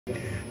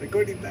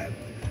Recording that.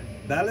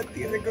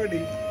 Dalati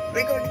recording.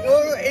 Recording.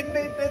 Oh, end.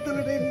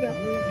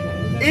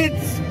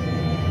 It's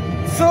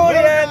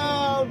Sooriyan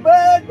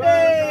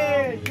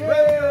birthday.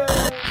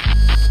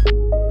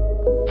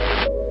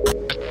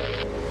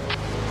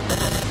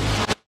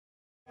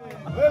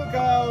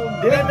 Welcome.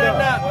 Dylan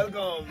Nana.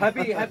 Welcome.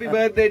 Happy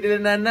birthday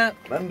Dylan Nana.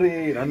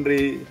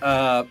 Nandri.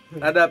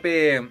 Ada ape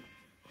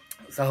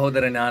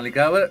සහෝදර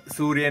නාලිකාව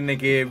සූරියන්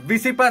එකේ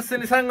 25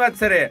 වෙනි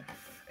සංවත්සරය.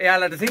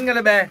 එයාලට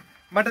සිංහල බෑ.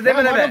 මට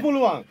දෙමළ බෑ. මට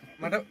පුළුවන්.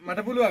 මට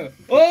පුළුවන්.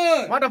 ඕ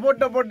මට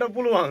පොඩ්ඩ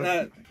පුළුවන්.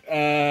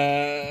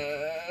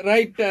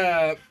 රයිට්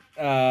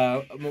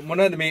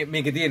මොනවද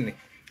මේකේ තියෙන්නේ?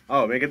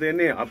 ඔව් මේකේ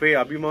තියෙන්නේ අපේ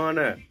අභිමාන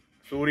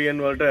සූරියන්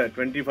වලට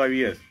 25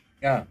 years.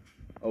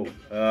 ඔව්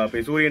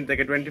අපේ සූරියන්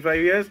එකේ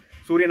 25 years.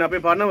 සූරියන් අපේ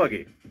පණ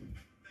වගේ.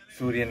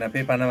 සූරියන්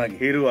අපේ පණ වගේ.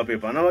 හිරු අපේ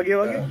පණ වගේ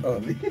වගේ.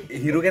 ඔව්.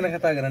 හිරු ගැන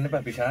කතා කරන්න එපා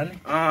අපි ශානේ.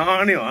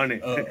 ආනේ.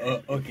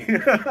 ඕකේ.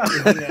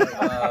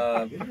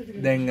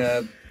 දැන්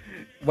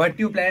what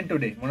you plan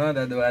today? මොනවද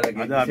අද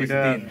ඔයාලගේ? අද අපිට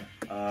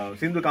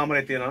සින්දු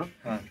කාමරේ තියෙනවා.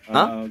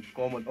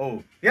 කොමන්. ඔව්.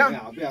 යා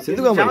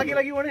සින්දු කාමරේ. ශා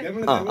කියලා කිව්වනේ.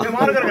 ඒ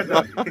මාර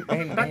කරගත්තා.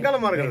 ටක්කල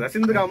මාර කරගත්තා.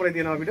 සින්දු කාමරේ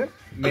තියෙනවා අපිට.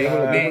 මේ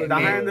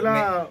 10 ඉඳලා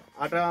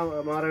 8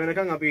 මාර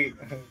වෙනකන් අපි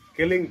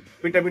කෙලින්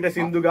පිට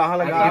සින්දු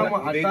ගහලා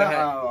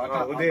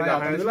උදේ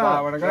 10 ඉඳලා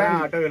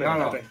 8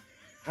 වෙනකන්.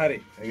 හරි.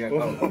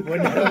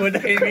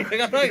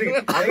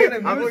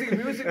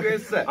 music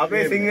waves අපේ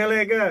සිංහල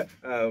එක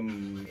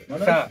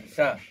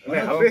ශා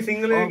අපේ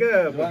සිංහල එක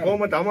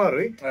කොහොමද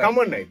අමාරුයි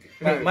කමන්න ඇති.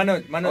 Manoj,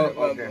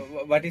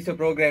 what is your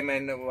program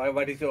and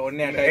what is your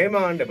only attire? එහෙම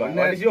අහන්න බෑ.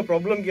 what is your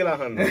problem කියලා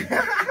අහන්න.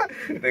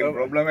 ඒක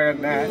ප්‍රොබ්ලම් එකක්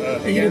නෑ.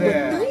 ඒ කියන්නේ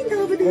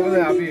කොහොමද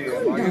අපි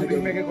වගේ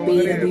ෆිල්ම් එකේ කොහොමද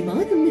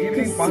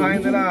ඉතින් 5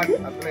 ඉඳලා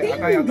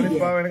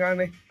 8:45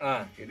 වෙනකන්නේ.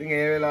 ඉතින්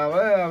ඒ වෙලාව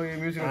අපි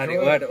මියුසික් හරි.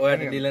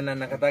 ඔයාට ඩිලන්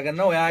අන්න කතා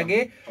කරනවා.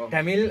 ඔයාගේ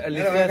තමිල්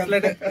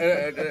ලිස්නර්ස්ලට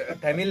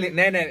තමිල්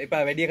නෑ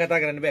එපා වැඩි කතා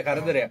කරන්න බෑ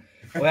කරදරයක්.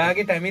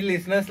 ඔයාගේ තමිල්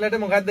லிசனர்ஸ்ලට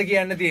මොකද්ද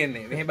කියන්න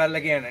තියෙන්නේ? මෙහි බලලා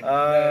කියන්න.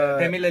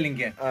 තමිල් වලින්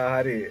කියන්න.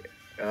 ஹரி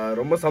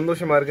ரொம்ப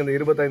சந்தோஷமா இருக்கு இந்த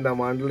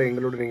 25ஆம் ஆண்டுல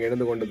எங்களோட நீங்க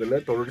இணைந்து கொண்டதுல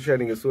தொடர்ச்சியா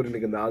நீங்க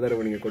சூரியனுக்கு இந்த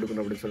ஆதரவு நீங்க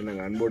கொடுக்கணும் அப்படின்னு சொல்லி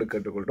நாங்க அன்போடு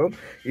கேட்டுக்கொள்றோம்.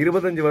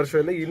 25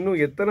 வருஷம் இல்ல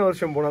இன்னும் எத்தனை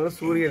வருஷம் போனாலும்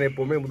சூரியன்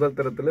எப்பவுமே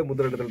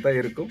முதலிடத்துல தான்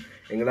இருக்கும்.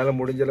 எங்களால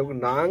முடிஞ்ச அளவுக்கு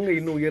நாங்க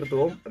இன்னும்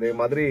உயர்த்துவோம். அதே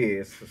மாதிரி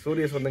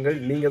சூரிய சொந்தங்கள்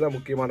நீங்க தான்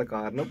முக்கியமான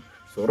காரணம்.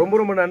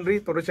 ரொம்ப நன்றி.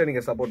 தொடர்ச்சியா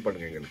நீங்க சப்போர்ட்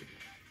பண்ணுங்க எங்களுக்கு.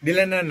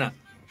 டிலன் அண்ணா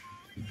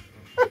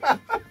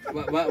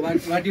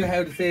what you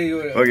have to say?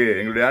 Okay,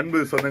 எங்களுடைய அன்பு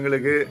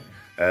சொந்தங்களுக்கு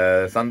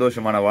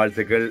சந்தோஷமான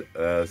வாழ்த்துக்கள்.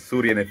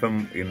 சூரியன் எஃப்எம்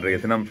இன்றைய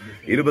தினம்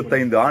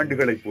 25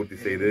 ஆண்டுகளை பூர்த்தி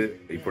செய்து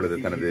இப்பொழுது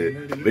தனது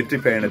வெற்றி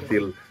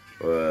பயணத்தில்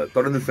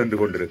தொடர்ந்து சென்று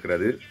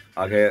கொண்டிருக்கிறது.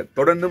 ஆக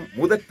தொடர்ந்தும்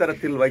முதற்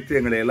தரத்தில் வைத்து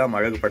எங்களை எல்லாம்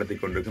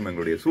அழகுபடுத்திக் கொண்டிருக்கும்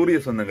எங்களுடைய சூரிய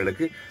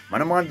சொந்தங்களுக்கு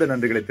மனமார்ந்த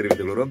நன்றிகளை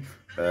தெரிவித்துக் கொள்கிறோம்.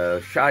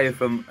 ஷா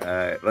எஃப்எம்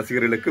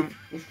ரசிகர்களுக்கும்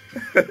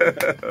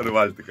ஒரு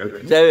வாழ்த்துக்கள்.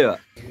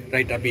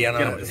 රයිට් අපි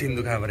යන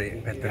සින්දු කාමරේ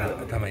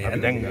පැත්තට තමයි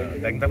යන්නේ.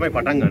 දැන් තමයි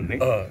පටන් ගන්නෙ.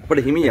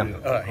 අපේ හිමියා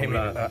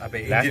අපේ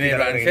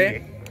ඉංජිනේරු අංශේ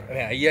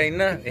අයියා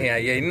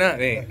ඉන්න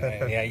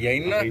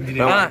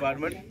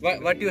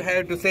what you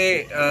have to say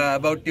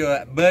about your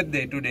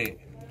birthday today?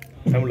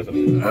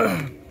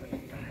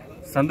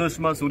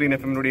 சந்தோஷமா சூரியன்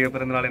எஃப்எம் உடைய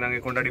பிறந்த நாளை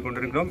நாங்கள் கொண்டாடி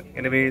கொண்டிருக்கிறோம்.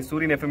 எனவே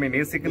சூரியன் எஃப்எம்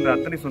நேசிக்கின்ற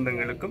அத்தனை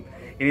சொந்தங்களுக்கும்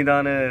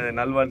இனிதான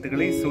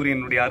நல்வாழ்த்துக்களை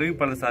சூரியனுடைய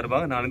அறிவிப்பாளர்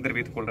சார்பாக நான்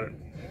தெரிவித்துக் கொள்றேன்.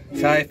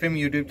 ශා FM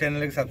YouTube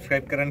channel එක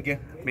subscribe කරන්න කිය.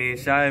 මේ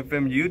ශා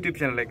FM YouTube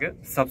channel එක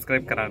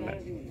subscribe කරන්න.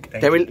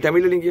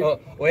 තමිල් වලින් කිය.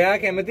 ඔයා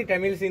කැමති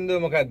තමිල් සින්දුව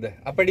මොකද්ද?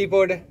 අපඩි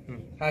පොඩ.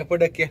 හා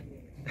පොඩක් කිය.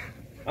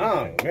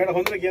 මේකට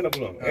හොඳට කියන්න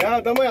පුළුවන්. එයා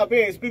තමයි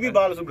අපේ SPB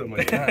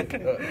බාලසුබ්‍රමණ්‍ය.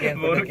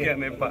 බෝරු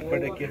කියන්න එපා.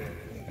 පොඩක් කිය.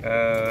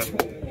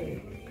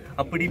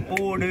 அப்படி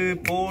போடு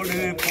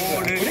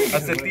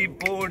அசத்தி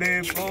போடு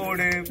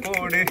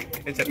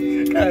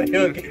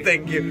okay,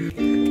 thank you.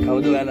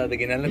 කවුද ඔයාලද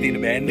ගෙනල්ලා තියෙන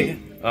බෑන්ඩ් එක?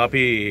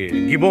 අපි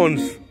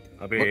ගිබොන්ස්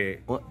අපේ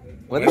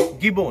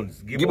ගිබොන්ස්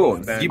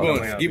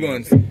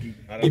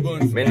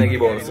මෙන්න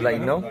ගිබොන්ස්ලා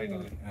ඉන්නවා.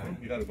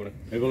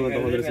 ඒගොල්ලන්ට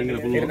හොඳට සිංහල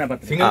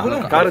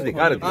පුළුවන්.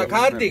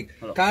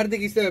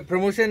 Karthik is the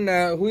promotion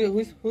who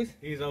is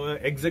he is our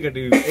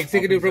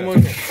executive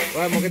promotion.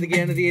 ඔයා මොකද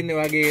කියන්න තියෙන්නේ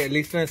වාගේ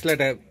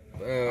listeners-ලට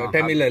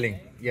தமிழ் வலிங்?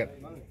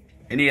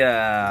 இனிய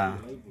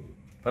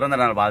பிறந்த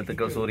நாள்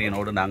வாழ்த்துக்கள்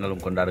சூரியனோடு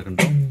நாங்களும்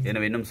கொண்டாடுகின்றோம்.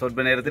 எனவே இன்னும் சொற்ப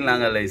நேரத்தில்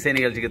நாங்கள் இசை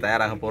நிகழ்ச்சிக்கு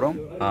தயாராக போறோம்.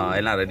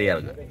 எல்லாம் ரெடியா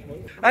இருக்கு.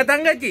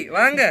 தங்கச்சி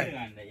வாங்க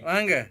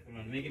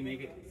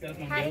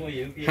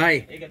ஹாய்.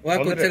 ඔයා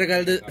කොච්චර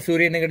කාලද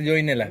සූරියන් එකට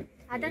ජොයින් වෙලා?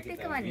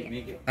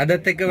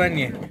 අදත් එක්ක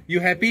වන්නේ. you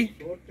happy?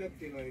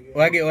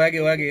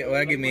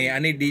 ඔයාගේ මේ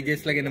අනිත්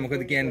DJs ලා ගැන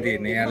මොකද කියන්න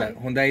තියෙන්නේ? එයාලා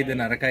හොඳයිද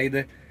නරකයිද?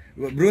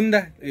 Brunda,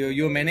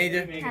 your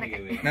manager?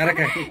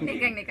 නරකයි.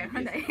 නිකන්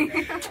හොඳයි.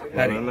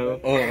 හරි.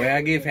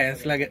 ඔයාගේ fans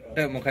ලාට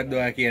මොකක්ද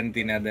ඔයා කියන්න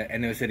තියෙන්නේ අද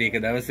anniversary එක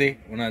දවසේ?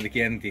 මොනවද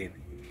කියන්න තියෙන්නේ?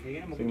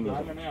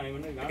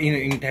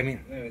 in Tamil.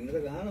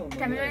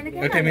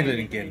 Tamil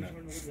වලින් කියන්න.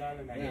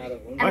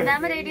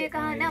 අදාම රේඩියෝ එක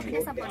අහන්න අපිට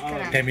සපෝට්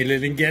කරා. Tamil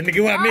වලින් කියන්න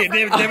කිව්වා මේ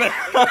නෑ.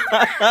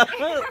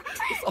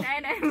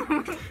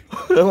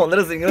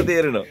 හොඳට සිංහල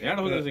තේරෙනවා.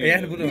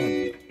 එයාට පුළුවන්.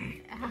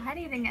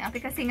 හරි ඉතින් අපි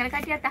සිංහල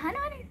කටියත්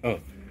අහනවනේ. ඔව්.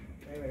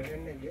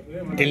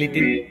 Tell it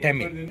in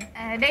Tamil.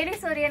 Daily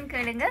சூரியன்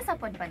கேளுங்க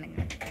சப்போர்ட் பண்ணுங்க.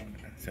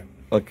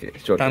 Okay,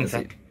 sure. Thumbs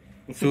up.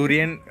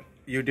 Sooriyan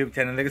YouTube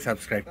channel එක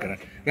subscribe කරන්න.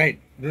 Right.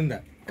 Brunda.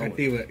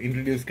 කට්ටියව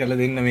introduce කරලා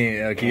දෙන්න මේ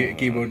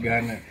keyboard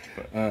ගන්න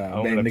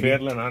அவங்க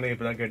பேர்ல நானே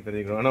இப்பதான் கேட்டு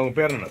தெரிஞ்சுக்கிறோம். ஆனா உங்க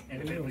பேர் என்ன?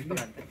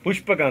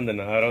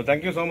 Pushpakanthan.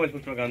 Thank you so much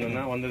Pushpakanthan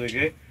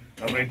வந்ததுக்கு.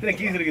 அப்புறம் எத்தனை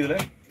கீஸ் இருக்கு இதுல?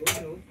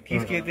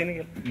 கீஸ் எத்தனை?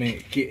 මේ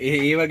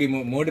ඒ වගේ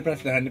මෝඩ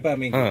ප්‍රශ්න අහන්න එපා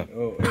මේ.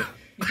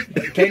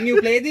 Can you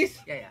play this?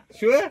 Yeah.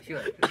 Sure?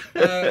 Sure.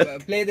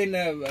 Play then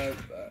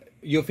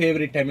your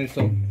favorite Tamil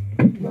song.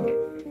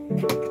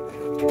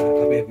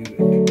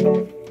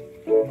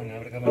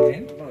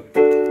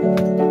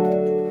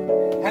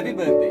 Happy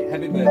birthday.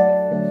 Happy birthday.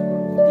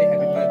 Play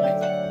happy birthday.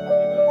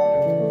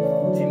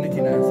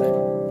 Chinna answer.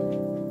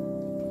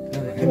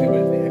 Happy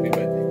birthday. Happy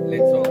birthday.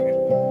 Let's song again.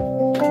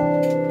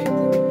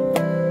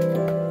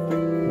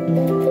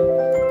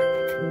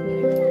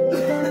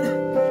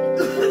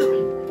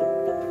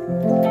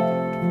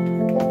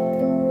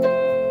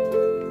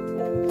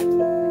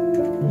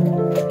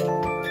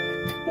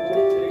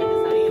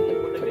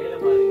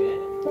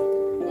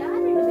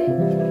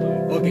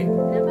 Okay.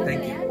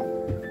 Thank you.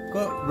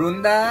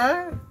 Brunda.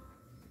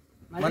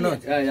 Manoj.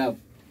 Yeah.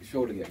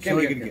 Show it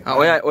again.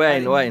 Oya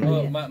in.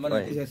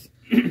 Manoj.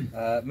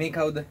 මේ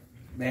කවුද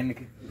band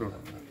එකේ?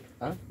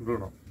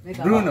 Bruno.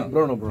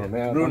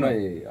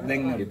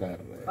 දැන්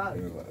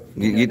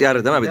ගිටාර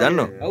තමයි අපි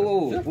දන්නවා. ඔව්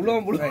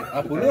පුළුවන්.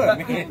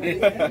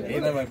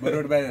 එහෙනම්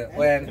බරෝඩ් බෑ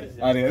ඔයන්නේ.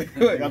 හරි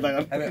කතා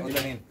කරමු. හැබැයි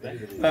ඔතනින්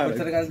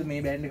කොච්චර කාලෙද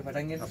මේ බෑන්ඩ් එක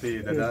පටන් ගන්නේ? අපි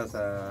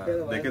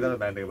 2002 දා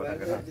බෑන්ඩ් එක පටන්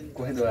ගත්තා.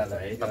 කොහෙද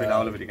ඔයාලා? අපි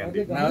නාවලපිටිය කැන්ඩි.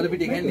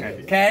 නාවලපිටිය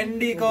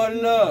කැන්ඩි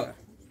කොල්ලෝ.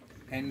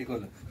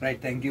 Right,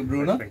 thank you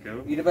Bruno.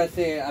 ඊට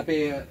පස්සේ අපේ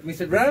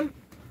Mr. Bram.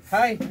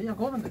 Hi.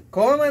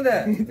 කොහමද?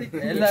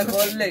 එල්ලා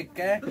කොල්ලෙක්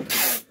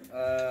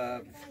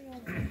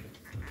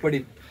පොඩි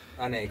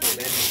අනේ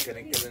බෑන්ඩ් එක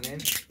කනෙක්ට් කරලා නේ.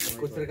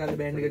 කොච්චර කාලෙ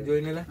බෑන්ඩ් එකට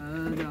ජොයින් වෙලා?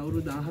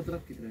 අවුරුදු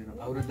 14ක් විතර වෙනවා.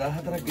 අවුරුදු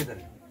 14ක් විතර.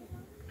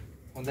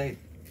 හොඳයි.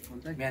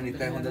 මම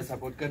අනිත් අය හොඳ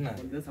සපෝට් කරනවා.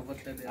 හොඳ සපෝට්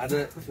කරනවා. අද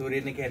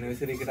සූරියන් එක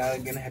ඇනිවර්සරි එකට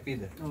ආගෙන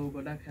හැපිද? ඔව්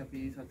ගොඩක් හැපි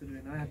සතුටු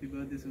වෙනවා. හැපි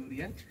බර්ත්ඩේ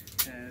සූරියන්.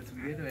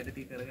 සූරියට වැඩ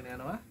ටික කරගෙන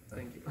යනවා.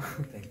 thank you.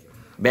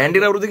 බෑන්ඩ්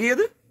එකට අවුරුදු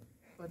කීයද?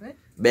 කොහොමද?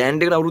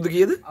 බෑන්ඩ් එකට අවුරුදු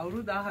කීයද?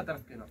 අවුරුදු 14ක්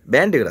වෙනවා.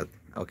 බෑන්ඩ් එකටත්.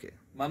 Okay.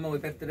 මම ওই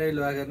පැත්තට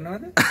ලෝවා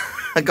කරනවද?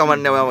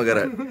 කමන්නේ මම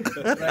කරන්නේ.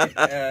 Right,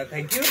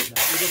 thank you.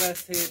 ඊට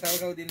පස්සේ තව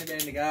කවුද ඉන්නේ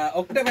බෑන්ඩ් එක?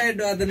 ඔක්ටෝබර්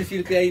වාදන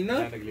ශිල්පියා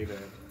ඉන්නවා.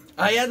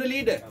 Yeah, the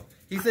leader.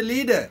 He's a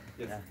leader.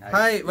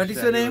 Hi, what is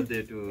your name?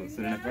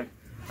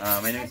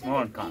 My name is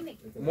Mohan Khan.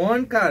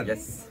 Mohan Khan.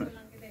 Yes.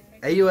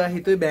 අයියෝ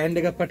හිතුවේ බෑන්ඩ්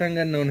එකක් පටන්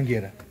ගන්න ඕන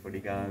කියලා. පොඩි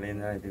කාලේ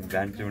ඉඳලා ඉතින්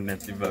බෑන්ඩ් ටියුන්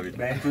එකක් තිබ්බා අපිට.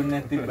 බෑන්ඩ් ටියුන්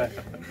එකක් තිබ්බා.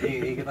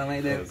 ඒක තමයි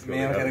දැන්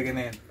මේව කරගෙන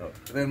යන්නේ.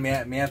 දැන්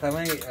මෙයා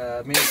තමයි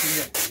මේ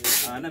සිංගර්.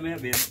 ආන මෙයා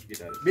බේස්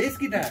ගිටාර්. Base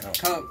guitar.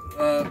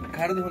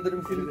 කාටද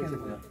හොඳටම සිංගර් කියන්න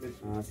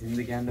පුළුවන්?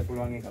 සින්දු කියන්න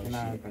පුළුවන් එක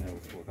කෙනා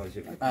කවුද?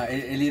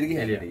 එළියට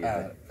ගිහලා.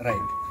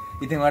 right.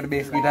 ඉතින් වාට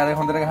බේස් ගිටාරේ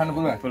හොඳට ගහන්න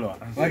පුළුවන්. පුළුවන්.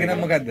 ඔයාගේ නම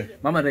මොකද්ද?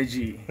 මම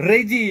රෙජි.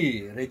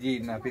 රෙජි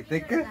ඉන්න අපිත්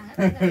එක්ක.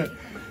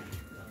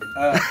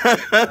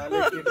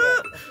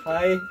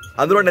 Hi.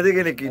 අඳුරන්නේ නැති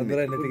කෙනෙක් ඉන්නේ.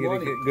 අඳුරන්නේ නැති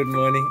කෙනෙක්. Good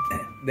morning.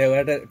 දැන්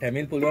ඔයාලට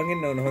තමිල් පුළුවන්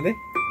ඉන්න ඕන හොඳේ?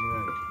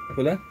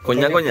 පුළුවන්?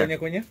 කොඤ්ඤා.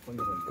 කොඤ්ඤා.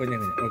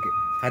 Okay.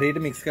 හරියට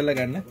mix කරලා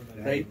ගන්න.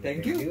 Right.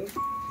 Thank you.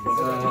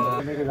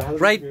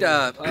 Right.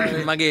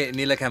 මගේ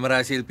නිල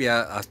කැමරා ශිල්පියා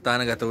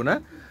අස්ථානගත වුණා.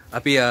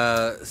 අපි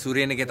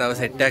සූරියන් එකේ තව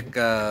සෙට් එකක්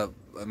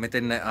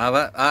මෙතන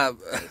ආවා.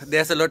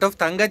 There's a lot of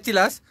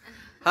තංගච්චිලාස්.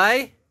 Hi.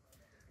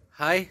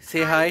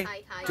 Say hi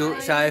to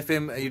Shaa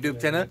FM YouTube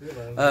channel.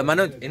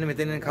 Manoj, එන්න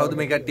මෙතන කවුද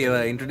මේ කට්ටිය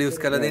introduce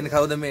කරලා දෙන්න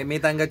කවුද මේ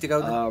තංගච්චි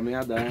කවුද?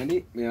 මෙයා දයානි,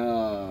 මෙයා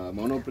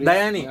මොනෝප්‍රී.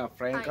 දයානි.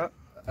 ෆ්‍රැන්කා.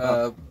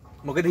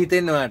 මොකද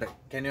හිතෙන්නේ ඔයාට?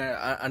 Can you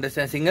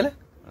understand Sinhala?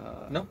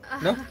 No?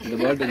 இந்த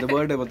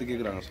பர்த்டே பத்தி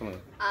கேக்குறாங்க சொல்லுங்க.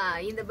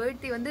 இந்த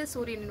பர்த்டே வந்து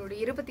சூரியனுடைய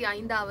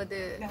 25வது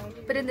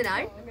பிறந்த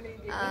நாள்.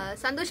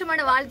 சந்தோஷமான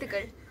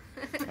வாழ்த்துக்கள்.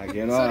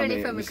 Again,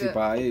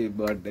 සිපායි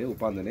බර්ත්ඩේ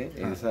උපන්දිනේ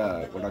ඒ නිසා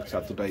ගොඩක්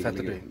සතුටයි.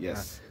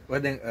 Yes. ඔය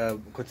දැන්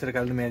කොච්චර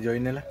කාලෙද මේ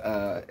ජොයින් වෙලා?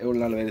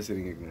 ඒගොල්ලෝ වැඩ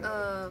සිරින් එක.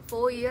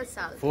 4 years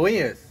ආ. 4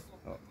 years.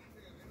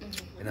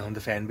 එන හොඳ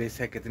fan base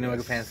එකක් ඇතිනේ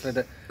වගේ fans ලට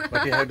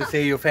what you have to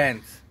say your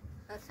fans?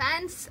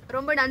 fans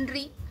ரொம்ப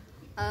நன்றி.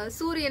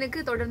 சூரியனுக்கு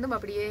தொடர்ந்தும்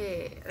அப்படியே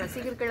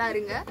ரசிகர்களா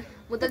இருங்க.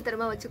 முதல்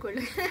தரமா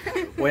வச்சுக்கொள்ளுங்க.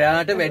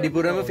 ඔයාට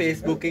වැඩිපුරම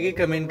Facebook එකේ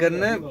කමෙන්ට්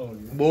කරන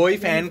boy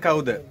fan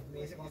කවුද?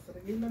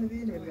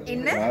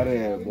 என்ன? யாரு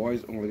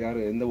பாய்ஸ் உங்களுக்கு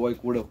யாரு எந்த பாய்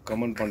கூட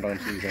கமெண்ட்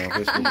பண்றான்னு சொல்லிருக்காங்க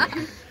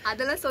Facebookல.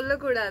 அதெல்லாம் சொல்ல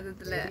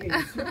கூடாதுல.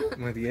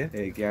 மதியே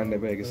ஏய் கேன் டே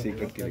பேக்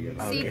சீக்ரெட் கேளுங்க.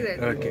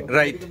 Okay,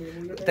 right.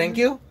 Thank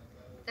you.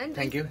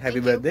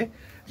 Happy birthday.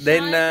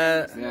 Then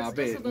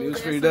අපේ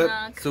news reader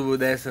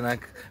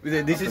සුබෝදෑසනක්.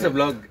 This is a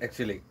vlog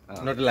actually,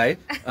 not live.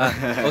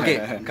 Okay,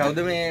 කවුද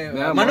මේ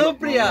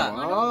මනෝප්‍රියා?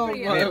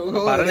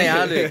 පරණ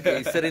යාළුවෙක්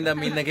ඉස්සර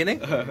ඉඳන් ඉන්න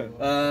කෙනෙක්.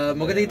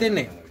 මොකද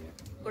හිතෙන්නේ?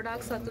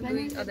 ගොඩාක්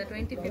සතුටුයි අද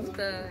 25th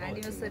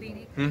anniversary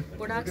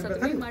ගොඩාක්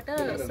සතුටුයි මට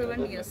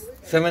 7 years.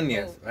 7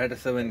 years. Right,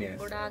 7 years.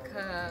 ගොඩාක්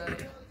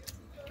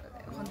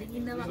හොඳින්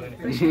ඉන්නවා.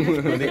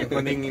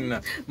 හොඳින් ඉන්න.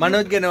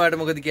 මනෝජ් ගැන වාට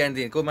මොකද කියන්න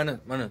තියෙන්නේ? කො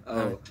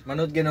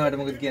මනෝජ් ගැන වාට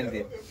මොකද කියන්න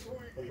තියෙන්නේ?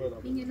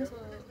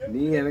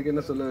 நீ எனக்கு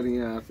என்ன சொல்ல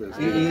வரீங்க?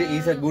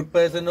 He's a good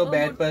person or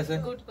bad person?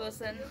 Good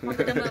person.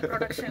 හොඳටම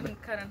ප්‍රොඩක්ෂන්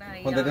කරන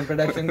අයියා. හොඳටම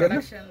ප්‍රොඩක්ෂන් කරන?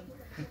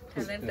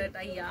 Talented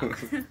අයියා.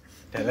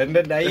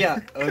 Talented අයියා.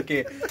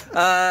 Okay.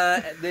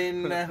 Then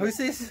who is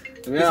this?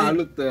 මෙයා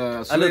අලුත්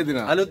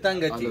සුවේදිනා. අලුත්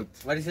අංගච්චි.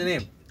 What is your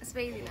name?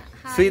 ස්වේදිනා.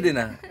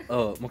 ස්වේදිනා.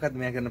 ඔව් මොකක්ද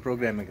මෙයා කරන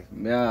ප්‍රෝග්‍රෑම් එක?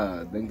 මෙයා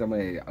දැන්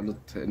තමයි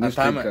අලුත්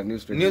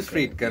නිවුස්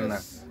ස්ට්‍රීට් කරන.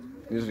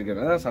 News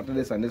reader,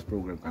 Saturday Sundays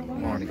program.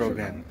 Morning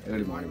program.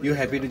 Early morning. You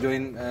happy to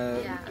join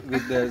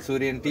with the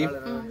Sooriyan team?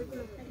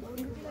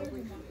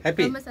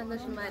 Happy? ரொம்ப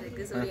சந்தோஷமா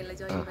இருக்கு சூரியன்ல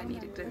ஜாயின்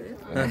பண்ணிருக்கிறது.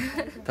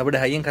 தபட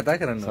ஹையன் கதா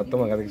කරන්න.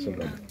 சத்தமா கதைக்கு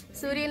சொல்றேன்.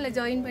 சூரியன்ல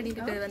ஜாயின்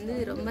பண்ணிருக்கிறது வந்து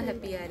ரொம்ப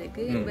ஹாப்பியா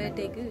இருக்கு.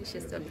 பர்த்டேக்கு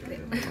விஷஸ்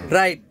சொல்றேன்.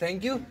 Right, thank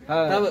you.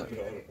 තව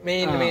මේ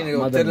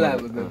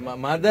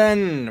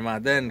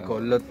මදන්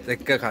කොල්ලොත්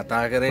එක්ක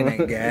කතා කරේ නේ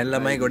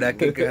ගෑල්ලමයි ගොඩක්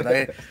එක්ක කතා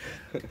කරේ.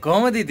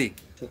 කොහමද ඉතින්?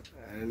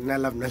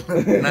 නල්ල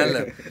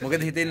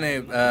මොකද හිතන්නේ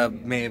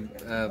මේ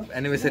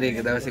ඇනිවර්සරි එක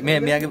දවසේ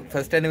මෙයාගේ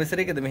ෆස්ට්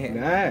ඇනිවර්සරි එකද මෙහෙ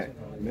නෑ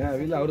මෙයා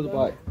ඇවිල්ලා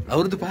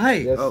අවුරුදු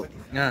 5යි ඔව්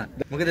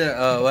මොකද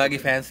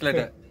ඔයාගේ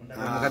ෆෑන්ස්ලට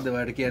මොකද්ද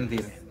ඔයාලට කියන්න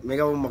තියෙන්නේ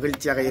மிகவும்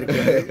மகிழ்ச்சியாக இருக்கு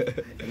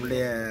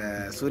நம்முடைய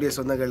சூரிய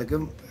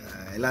சொந்தங்களுக்கும்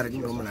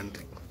எல்லாருக்கும் ரொம்ப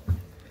நன்றி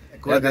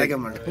கூட கலைக்க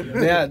மாட்டேன்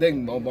මෙයා දැන්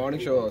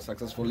morning show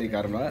successfully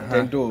කරනවා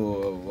 10 to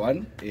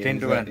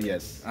 1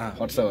 yes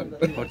hot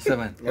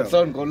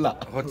 7 කොල්ලා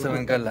hot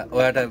 7 කළා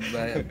ඔයාට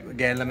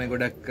ගෑල්ලමයි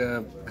ගොඩක්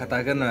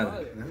කතා කරනවද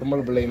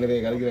කොම්මල බල ඉන්නේ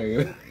කල්කිරා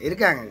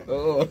இருக்காங்க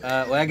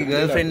ඔයාගේ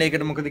ගර්ල්ෆ්‍රෙන්ඩ්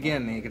එකට මොකද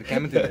කියන්නේ ඒකට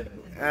කැමතිද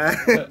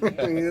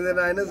இது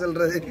நான் என்ன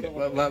சொல்றது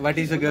what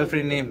is your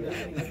girlfriend name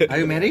are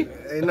you married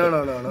no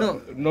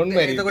non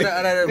married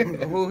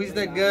who is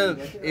that girl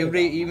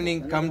every evening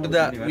come to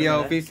the via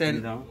office and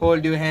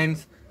hold your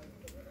hands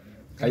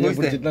කයිය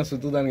පුඩිච්චා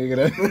සුතුදාන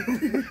කියලා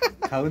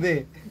කවුද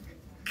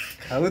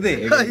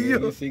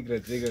අයියෝ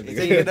secret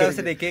ඒක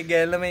දවසට එක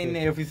ගෑල්ලම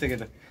ඉන්නේ ඔෆිස්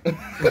එකට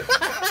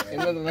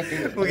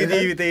ඔගේ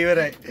ජීවිතේ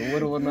ඉවරයි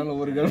ඔවර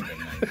ගම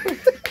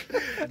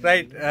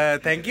right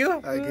thank you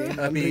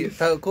අපි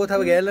කෝ තව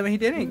ගෑල්ලම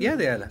හිටියනේ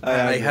ගියාද යාලා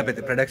අය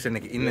හැබැයි ප්‍රොඩක්ෂන්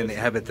එකේ ඉන්නේ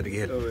හැබැයි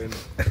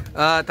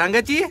ගිහලා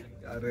තංගචි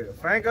අර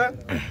ෆ්‍රැන්කා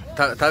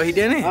තව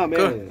හිටියනේ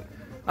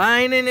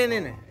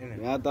නේ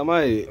මෙයා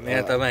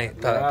තමයි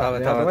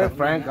තව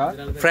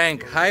Frank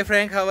hi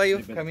Frank how are you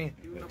come here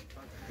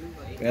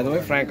මෙයා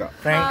තමයි ෆ්‍රැන්කා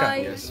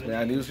yes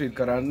මෙයා නිවුස් රීඩ්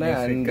කරන්න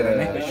and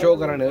show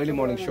කරන්න early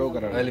morning show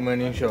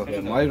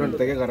මයුරන්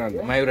එකේ කරන්න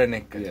මයුරන්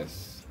එක්ක yes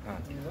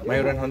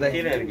මයුරන් හොඳයි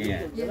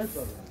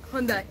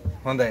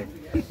හොඳයි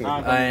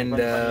and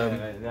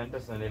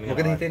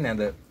මොකද හිතන්නේ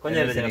අද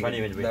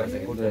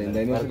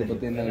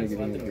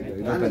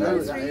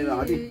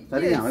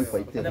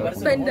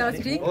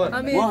Fantastic.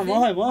 Amazing.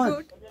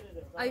 Good.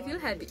 I feel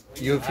happy.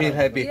 You feel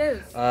happy? Yes.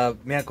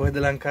 මෙයා කොහෙද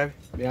ලංකාවේ?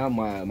 මෙයා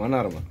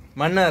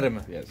Mannar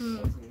yes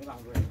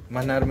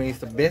Manarama is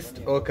the best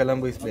or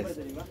Colombo is best?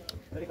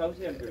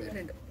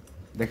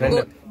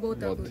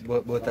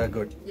 Both are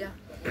good. Yeah.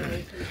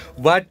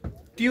 What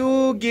you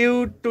give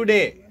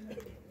today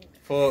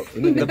for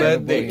the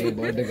birthday?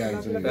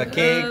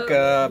 Cake,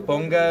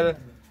 pongal,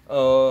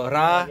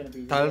 ra,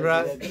 talra?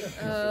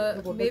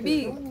 Maybe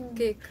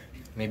cake.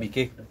 Maybe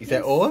cake. Is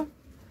that all?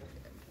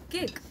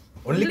 Cake.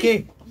 Only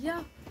cake?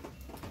 Yeah.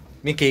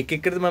 මේ cake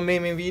එකකද මම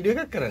මේ video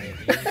එකක් කරන්නේ.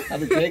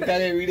 අපි cake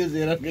කාලේ video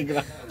share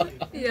කරා.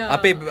 Yeah.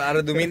 අපේ අර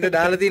දුමින්ද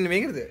දාලා තින්නේ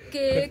මේකද?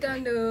 Cake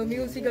and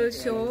musical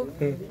show.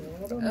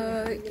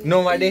 No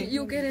Wade.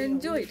 You can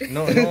enjoy it.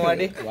 No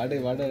Wade. Wade.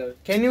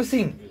 Can you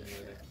sing?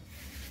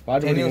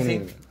 Can you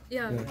sing?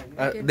 Yeah.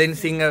 Then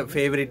sing a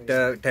favorite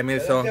Tamil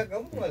song.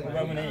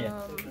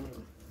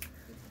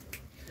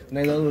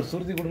 නෑ ඒක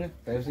සුරුති கொடுங்க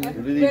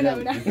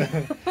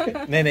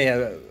නෑ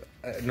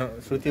no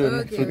Shruti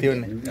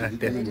onne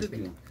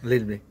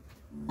little bit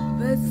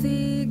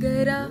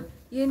Vaseegara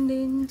என்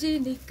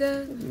நெஞ்சினிக்க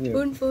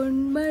உன்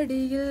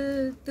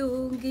பொன்மடியில்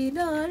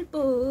தூங்கினால்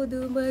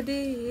போதும்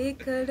அதே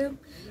கடம்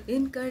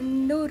என்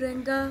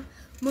கண்ணுறங்கா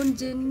முன்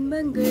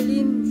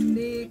ஜென்மங்களின்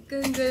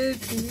தேக்கங்கள்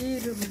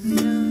தீரும்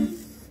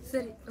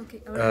சரி ஓகே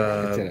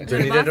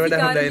Jonita වඩා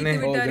හොඳයිනේ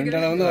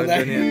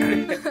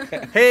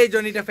Hey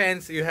Jonita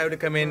fans you have to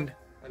comment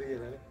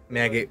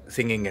මෙයාගේ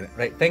singing ගැන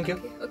right thank you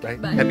okay, right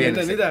happy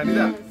නිදා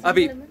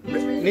අපි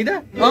නිදා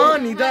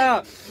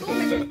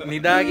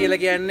නිදා කියලා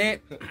කියන්නේ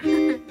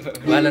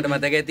ඔයාලට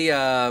මතක ඇති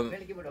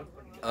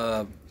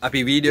අපි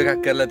වීඩියෝ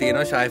එකක් කරලා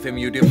තියෙනවා Shaa FM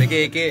YouTube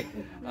එකේ ඒකේ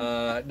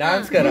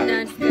dance කරා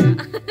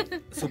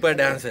super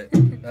dancer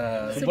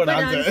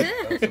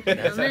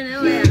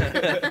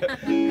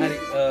හරි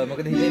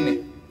මොකද හිතන්නේ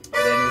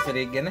anniversary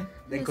එක ගැන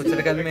දැන් කොච්චර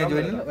කල් මේ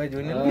join වෙලා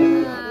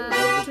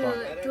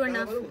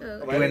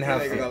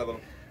 2.5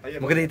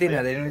 මොකද හිතන්නේ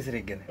අද anniversary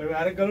එක ගැන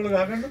අර කලුණු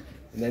ගහගන්න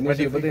දැන්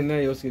ඉපදෙන්න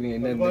එන්න යෝස්කින්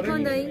එන්න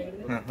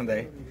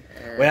හොඳයි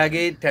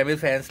ඔයාගේ Tamil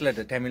fans ලට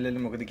Tamil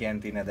වලින් මොකද කියන්න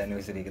තියෙන්නේ අද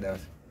anniversary එක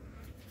දවසේ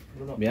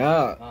මෙයා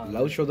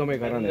ලව් ෂෝ තමයි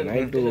කරන්නේ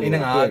 9 to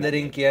එහෙනම්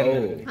ආදරෙන් කියන්නේ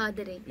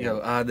ආදරෙන්.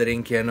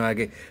 ආදරෙන් කියන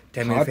වගේ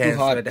Tamil fans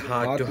වලට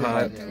heart to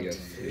heart.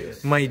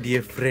 My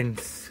dear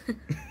friends,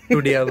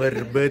 today our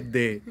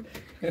birthday.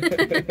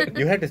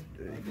 You had to,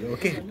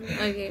 okay.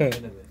 Okay.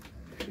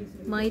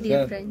 My dear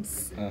friends.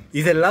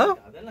 Is it love?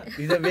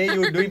 Is the way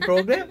you doing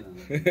program?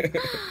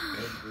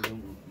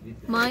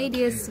 My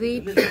dear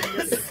sweet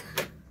friends.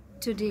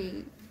 Today,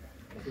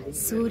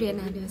 Sooriyan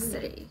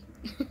anniversary.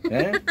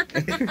 Right.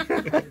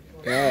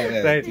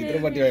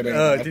 Chitrapati.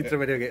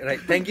 Okay.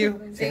 Right. Thank you.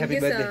 Say Thank happy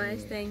you birthday. so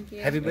much. Thank you.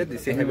 Happy birthday.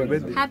 Say happy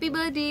birthday. Happy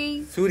birthday.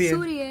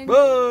 Sooriyan.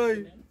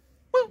 Bye.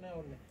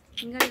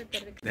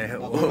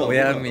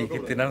 ඔයා මේක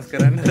තිනස්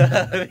කරන්න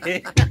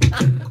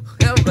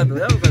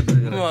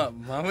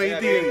මම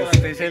ඉති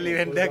special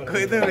event එකක්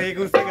කොහෙද මේක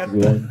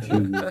උස්සගත්තා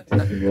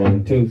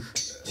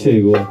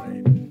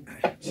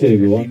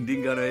ඉන්දින්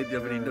ගාන වෙද්දී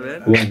අපිට ඉන්න බෑ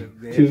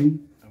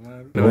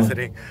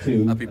නවසරේ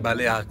අපි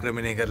බලය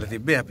ආක්‍රමණය කරලා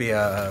තිබ්බේ අපි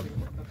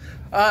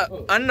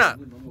අන්න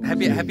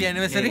happy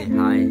anniversary.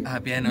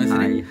 Happy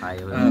anniversary. Hi.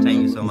 Thank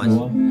you so much.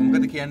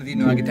 මොකද කියන්න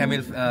තියෙන්නේ වගේ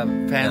Tamil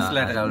fans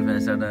ලට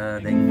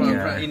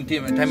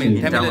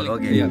Tamil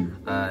okay.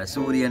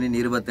 சூரியனின்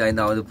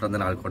 25வது பிறந்த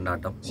நாள்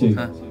கொண்டாட்டம்.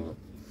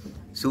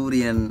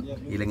 சூரியன்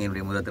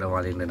இலங்கையினுடைய முதல்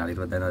திறமாளின் நாள்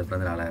 25வது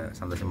பிறந்த நாளை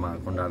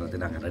சந்தோஷமாக கொண்டாடுறது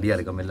நாங்கள் ரெடியாக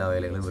இருக்கோம். எல்லா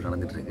வேலைகளும் இப்போ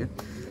நடந்துட்டு இருக்கு.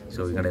 ஸோ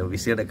எங்களுடைய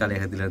விசேட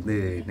கலையகத்திலிருந்து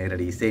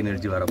நேரடி இசை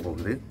நிகழ்ச்சி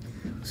வரப்போகுது.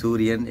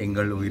 சூரியன்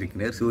எங்கள்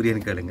உயிருக்கினர்.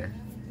 சூரியன் கேளுங்க,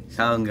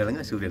 ஷாவும்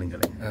கேளுங்க, சூரியன்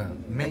கேளுங்க.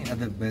 மே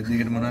அது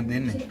பர்த்டேකට මොනවද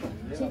දෙන්නේ?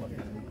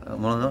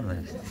 මොනවද?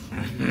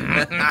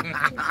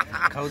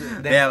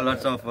 They have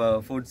lots of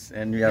foods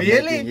and we are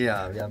really? making,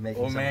 we are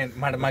making. Oh man,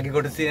 මගේ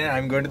කොට see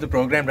I'm going to the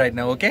program right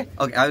now, okay?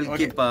 Okay, I will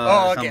keep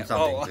okay.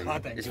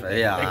 something.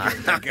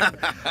 Thank you.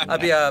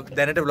 අපි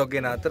දැනට vlog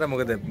එක නතර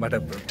මොකද මට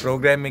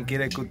program එක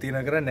කියලා එකක්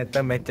තියෙනවා කරා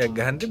නැත්තම් match එකක්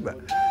ගහන්න තිබ්බා.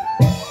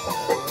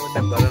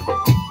 දැන් බලන්න.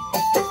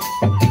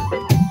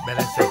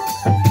 balance එක.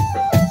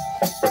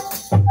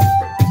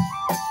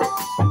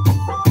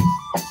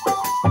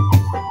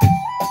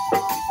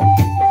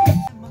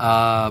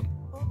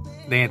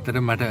 දැන් ඇත්තට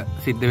මට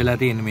සිද්ධ වෙලා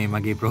තියෙන මේ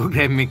මගේ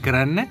ප්‍රෝග්‍රෑම් එක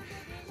කරන්න.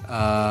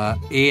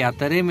 ඒ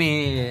අතරේ මේ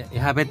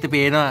එහා පැත්තේ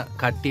පේන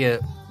කට්ටිය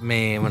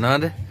මේ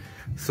මොනවද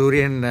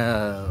සූරියන්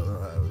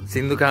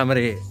සින්දු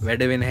කාමරේ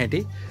වැඩ වෙන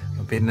හැටි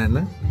පෙන්නන්න.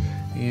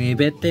 මේ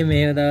පැත්තේ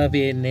මේව තමයි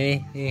පේන්නේ.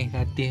 මේ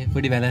කට්ටිය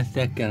පොඩි බැලන්ස්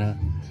එකක් කරනවා.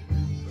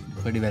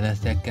 පොඩි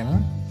බැලන්ස් එකක්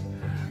කරනවා.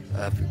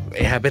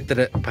 එහා පැත්තට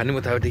පනිමු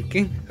තව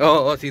ටිකකින්.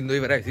 ඔව් සින්දු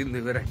ඉවරයි.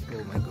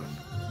 Oh my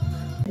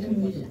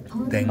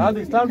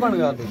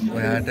god.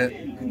 ඔයාට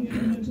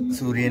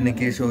සූරියන්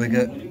එකේ ෂෝ එක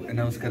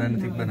ඇනවුන්ස් කරන්න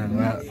තිබ්බනම්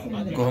ඔයා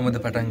කොහොමද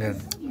පටන් ගන්නේ?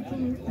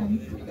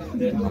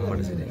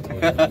 අම්මට සිරේ.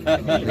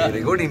 මේ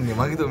රෙකෝඩින් නේ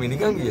මගේ තෝ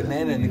මිනිකන් කියලා.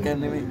 නෑ නිකන්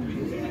නෙමෙයි.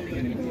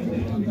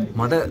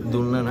 මට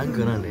දුන්නා නම්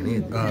කරන්නේ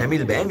නේද?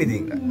 තමිල් බෑන්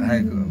ඉතින්.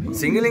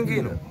 සිංහලෙන්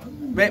කියනවා.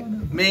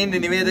 මේ ඉන්නේ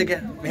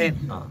නිවේදකයා. මෙහෙන්.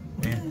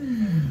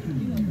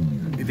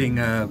 ඉතින්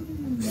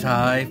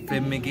ෂා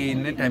FM එකේ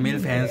ඉන්න තමිල්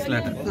ෆෑන්ස්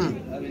ලට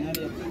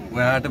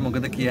ඔයාට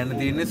මොකද කියන්න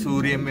තියෙන්නේ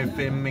සූරියම්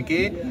FM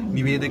එකේ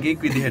නිවේදකයෙක්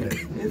විදිහට?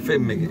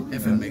 FM එකේ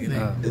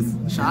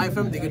ෂා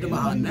FM දිගටම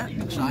අහන්න.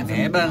 ෂා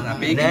නෑ බං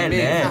අපේ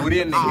කියන්නේ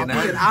සූරියන් එක නේ.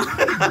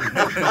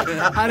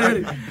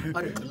 හරි.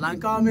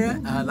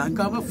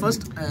 ලංකාවේ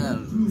ෆස්ට්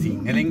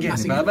සිංහලෙන්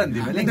කියන්නේ බබන්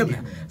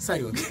දෙමළෙන්.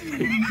 சரி ஓகே.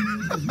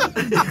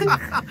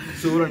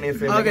 சூரியன்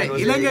FM. ஓகே,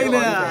 இலங்கையில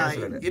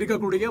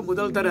இருக்கக்கூடிய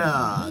முதல் தர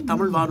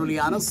தமிழ்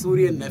வானொலியான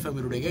சூரியன் FM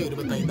உடைய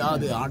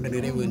 25வது ஆண்டு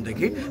நிறைவு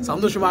இன்றைக்கு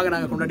சந்தோஷமாக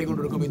நாங்கள் கொண்டாடி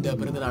கொண்டிருக்கோம் இந்த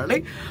பிறந்தநாளை.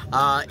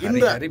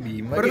 இந்த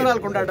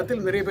பிறந்தநாள்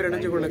கொண்டாட்டத்தில் நிறைய பேர்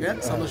இணைஞ்சு கொள்ளுங்க.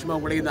 சந்தோஷமா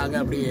உங்களையும் நாங்க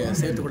அப்படியே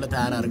சேர்த்து கொள்ள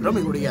தயாரா இருக்கிறோம்.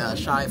 எங்களுடைய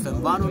ஷா FM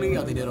வானொலி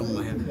அதே நேரம்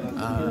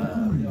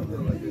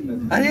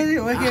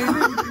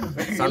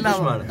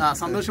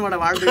சந்தோஷமான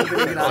வாழ்த்து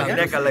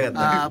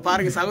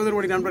பாருங்க.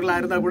 சகோதரனுடைய நண்பர்களா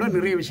இருந்தா கூட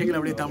நிறைய விஷயங்கள்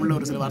அப்படியே தமிழ்ல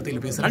ஒரு சில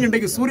வார்த்தைகள் பேசுறாங்க.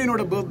 இன்றைக்கு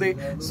சூரியனோட பர்த்டே.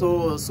 சோ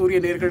சூரிய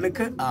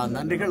நேயர்களுக்கு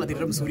நன்றிகள்.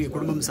 அதிலும் சூரிய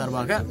குடும்பம்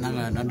சார்பாக நாங்க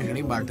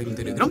நன்றிகளையும் வாழ்த்துக்கள்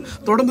தெரிவிக்கிறோம்.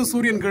 தொடர்ந்து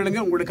சூரியன் கேளுங்க.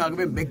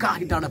 உங்களுக்காகவே மெகா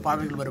ஹிட்டான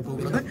பாடல்கள்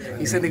வரப்போகிறது,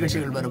 இசை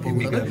நிகழ்ச்சிகள்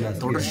வரப்போகிறது.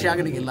 தொடர்ச்சியாக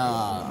நீங்க எல்லா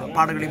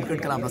பாடல்களையும்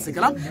கேட்கலாம்,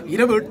 ரசிக்கலாம்.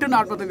 இரவு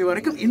 8:45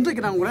 வரைக்கும்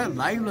இன்றைக்கு நான் உங்களை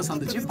லைவ்ல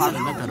சந்திச்சு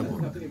பாடல்களை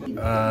தரப்போறோம்.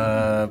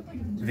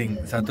 ඉතින්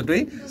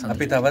සතුටුයි.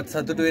 අපි තවත්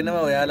සතුටු වෙනවා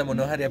ඔයාලා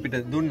මොනවා හරි අපිට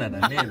දුන්නා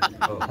නම් නේද?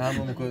 ආම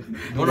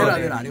මොකද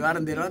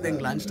අනිවාර්යෙන් දෙනවා. දැන්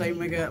ලන්ච් ටයිම්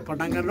එක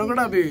පටන්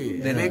ගන්නකොට අපි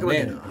මේක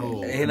වෙනවා.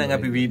 එහෙනම්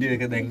අපි වීඩියෝ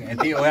එක දැන්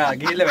ඇති ඔයා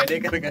ගිහිල්ලා වැඩේ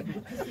කරගන්න.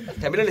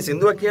 කැමිලනේ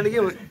සින්දුවක්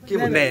කියලා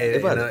කියමු නෑ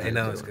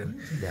එනවස් කරන්න.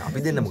 දැන් අපි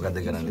දෙන්න මොකද්ද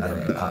කරන්නේ?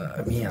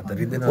 මේ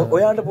අතරේ දෙනවා.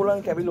 ඔයාට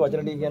පුළුවන් කැමිල්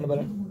වචන ටික කියන්න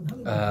බලන්න.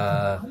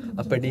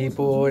 අපඩි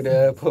පොඩ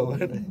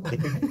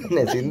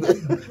නෑ සින්දු.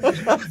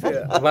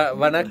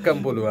 වනක්කම්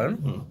පුළුවන්.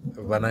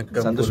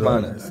 වනක්කම්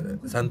සන්තුෂ්මාන.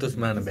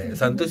 සන්තුෂ්මාන බෑ.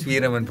 සන්තුෂ්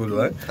වීරමන්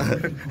පුළුවන්.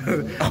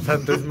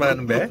 සන්තුෂ්මාන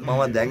බෑ.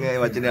 මම දැන් ඒ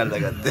වචනේ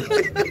අල්ලගත්තේ.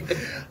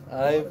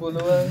 ආයි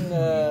පුළුවන්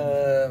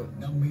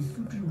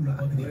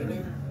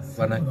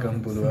වනක්කම්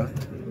පුළුවන්.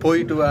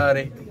 පොයිටු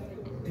වාරේ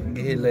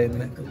ගිහිල්ලා එන්න.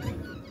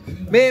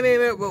 මේ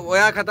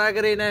ඔයා කතා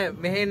කරේ නෑ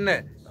මෙහෙන්න.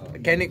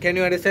 Can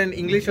you understand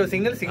English or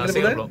Sinhala?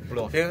 Sinhala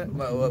පුළුවන්.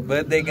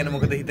 birthday ගැන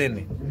මොකද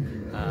හිතෙන්නේ?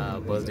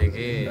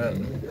 බර්ත්ඩේ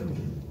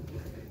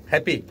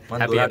හැපි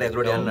මම දුරට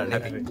ඇතුළට යන්න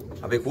හැපි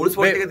අපේ කූල්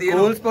ස්පොට් එක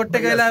තියෙනවා කූල් ස්පොට්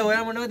එක වෙලා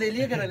ඔයා මොනවද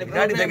එළිය කරන්නේ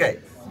විනාඩි දෙකයි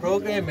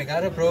program එක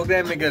අර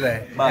program එක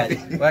දැයි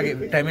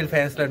ඔයාගේ tamil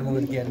fans ලාට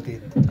මොකද කියන්නේ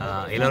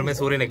எல்லாருமே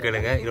சூரியனை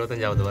கேளுங்க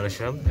 25வது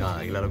வருஷம்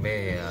எல்லாருமே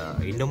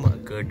இன்னும்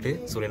கேட்டு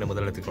சூரியனை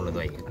முதலிடத்துக்கு கொண்டு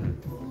வந்து வைங்க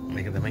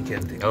මේක තමයි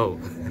කියන්නේ ඔව්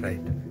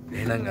right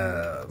එහෙනම්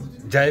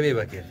ජය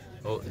වේවා කියන්නේ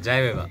ඔව් ජය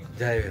වේවා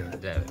ජය වේවා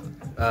ජය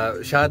වේවා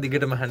ෂා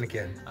දිගටම අහන්න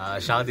කියන්නේ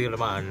ෂා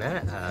දිගටම අහන්න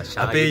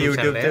අපේ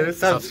YouTube channel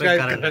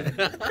subscribe කරන්න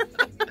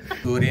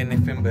සූරියන්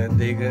FM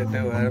birthday එකට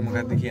ඔයාලා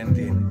මොකද්ද කියන්න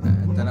තියෙන්නේ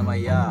එතනම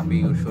අයියා අපි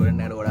ෂෝරෙන්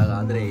එකට ගොඩාක්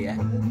ආදරේ අයියා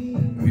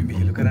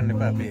විහිළු කරන්න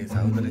එපා අපේ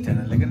සහෝදර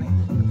channel එකනේ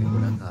අපි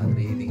ගොඩාක්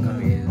ආදරේ ඉතින්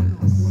අපේ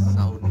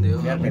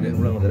සහෝදරයෝ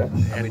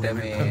අපිට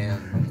මේ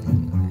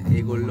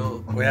ඒගොල්ලෝ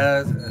ඔයා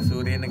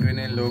සූරියන් එක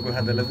වෙනුවෙන් logo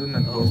හදලා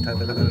දුන්නා post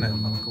හදලා දුන්නා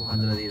මම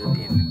කොහොමද හදලා දීලා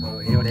තියෙන්නේ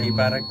ඒවට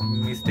කීපාරක්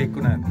mistake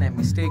වුණාද නෑ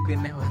mistake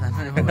වෙන්නේ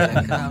නැහැ මම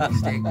දැක්කා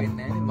mistake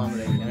වෙන්නේ නැහැ මම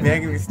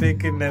මෙයාගේ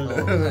mistake වෙන්නේ නැල්ල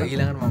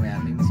ඊළඟට මම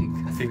යන්නේ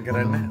සිං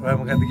කරන්න ඔයා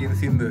මොකද්ද කියන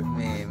සින්දුව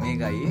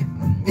මේකයි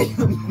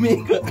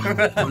මේක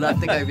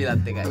උලත් එකයි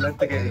පිලත් එකයි උලත්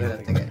එකයි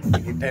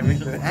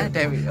ටැමිල්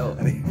ටැමිල්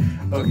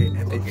ඕකේ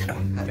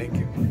thank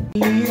you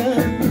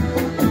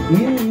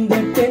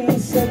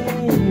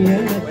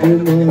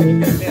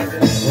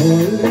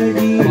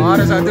මාර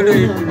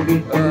සතුටුයි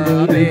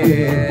අපේ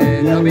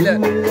තමිල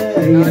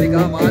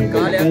නාලිකා මාත්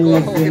කාලයක්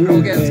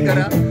රෝගයන්ස්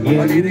කරා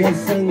වලීද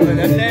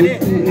ගන්නෑනේ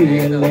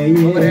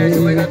මම රෑ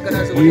ෂෝ එකක්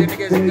කරා සූරියන්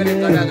එකේ සිංහලෙන්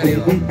කතා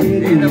කරේවා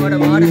ඒකට මට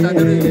මාර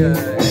සතුටුයි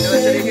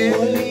ඇනිවර්සරි එකේ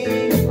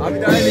අපි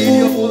තායි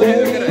වීඩියෝ කෝල් එක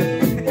කරා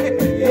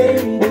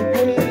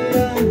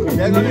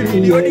දැන් අපි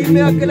වීඩියෝ ටීම්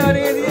එකක් කළා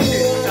නේද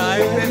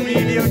ටයිම්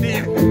වීඩියෝ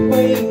ටීම්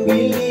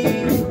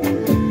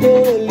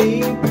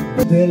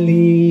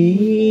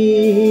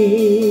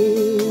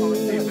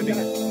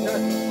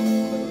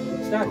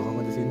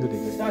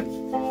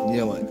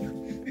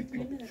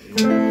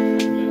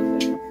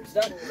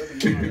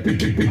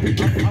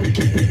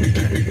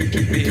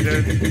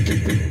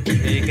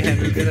මේක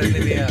හැන්ඩල්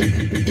කරන්නේ මෙයා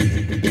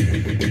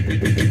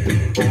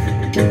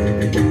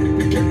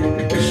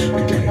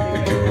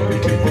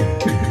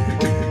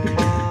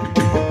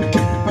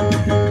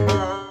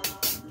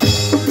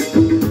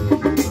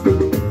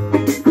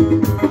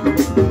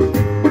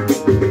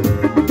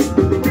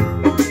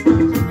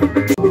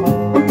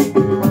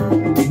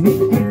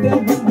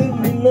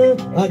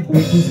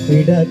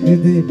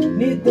ஸ்பீடாகுது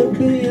நீ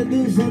தொட்டு எது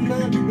சொன்னா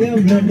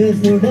என் பிளட்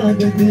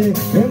சூடாகுது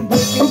என்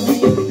பக்கம்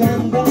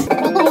காந்தா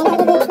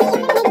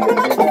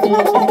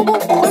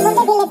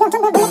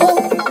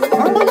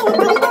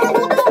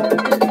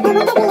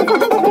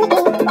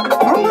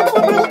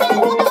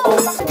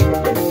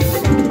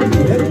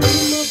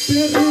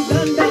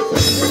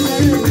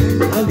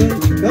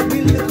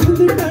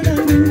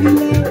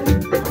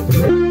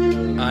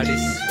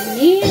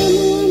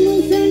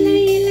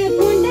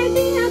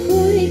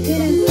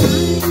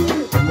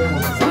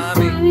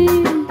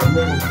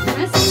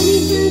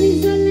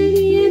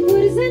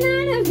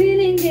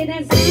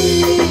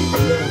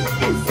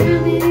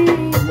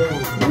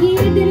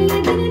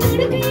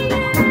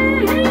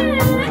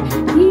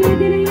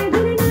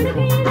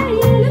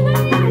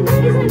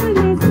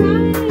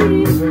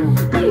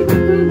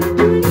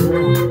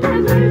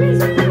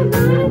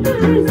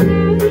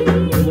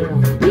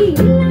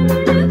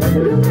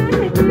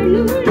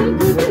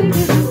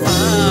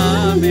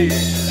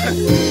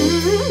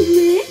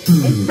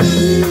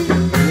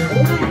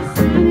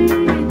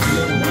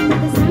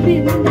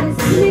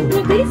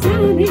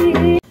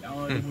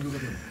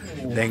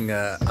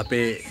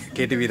අපේ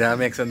කෙටි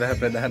විරාමයක් සඳහා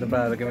ප්‍රධාන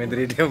පාරක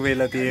මෙදිරියට යමු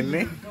වෙලා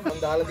තියෙන්නේ. මම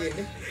දාලා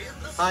තියෙන්නේ.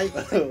 හායි.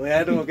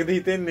 ඔයාට මොකද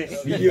හිතෙන්නේ?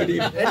 Video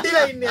team.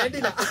 ඇටිලා ඉන්නේ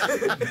ඇටිලා.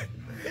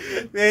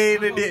 මේ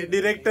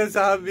ඩිරෙක්ටර්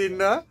සාහබ්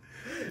ඉන්නවා.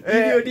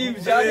 වීඩියෝ ටීම්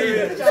ෂා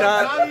වීඩියෝ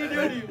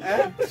ටීම්.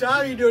 ෂා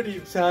වීඩියෝ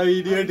ටීම්. ෂා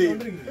වීඩියෝ ටීම්.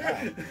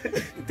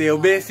 ඉතින්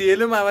ඔබේ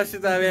සියලුම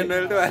අවශ්‍යතාවයන්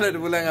වලට ඔයාලට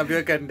පුළුවන් අපිව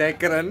කන්ටැක්ට්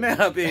කරන්න.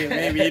 අපි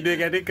මේ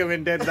වීඩියෝ එකට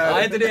කමෙන්ට් එකක් දාන්න.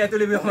 ආයතනයේ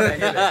ඇතුලේ මෙහෙම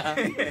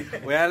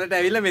ඔයාලට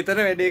ඇවිල්ලා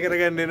මෙතන වැඩේ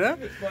කරගන්න එන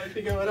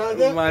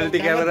මල්ටි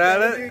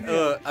කැමරාල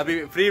අපි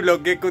ෆ්‍රී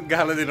බ්ලොග් එකකුත්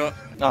ගහලා දෙනවා.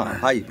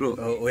 හයි බ්‍රෝ.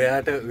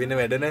 ඔයාට වෙන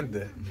වැඩ නැද්ද?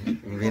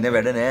 වෙන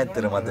වැඩ නෑ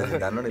ඇත්තට මට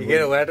දන්නවනේ.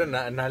 ඒක ඔයාට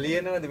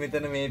නලියනවද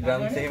මෙතන මේ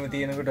ඩ්‍රම්ස් එහෙම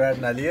තියෙනකොට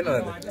ඔයාට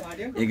නලියනවද?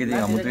 ඒක ඉතින්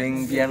අමුතුවෙන්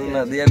කියන්න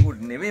දෙයක්වත්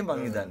නෙමෙයි මං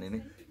හිතන්නේ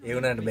නේ. ඒ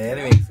වුණාට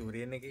බෑනේ මේ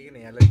සූරියන් එකේ කියන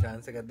යාළුවා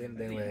chance එකක් දෙන්න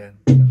දැන් ඔයා.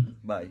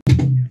 බයි.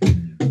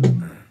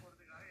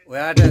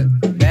 ඔයාට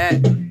බෑ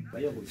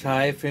ෂා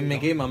FM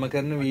එකේ මම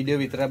කරන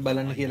වීඩියෝ විතරක්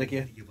බලන්න කියලා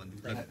කිය.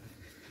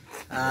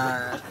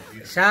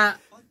 ෂා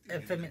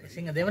FM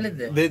සිංහ දෙමළද?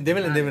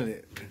 දෙමළ.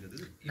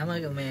 නම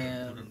මේ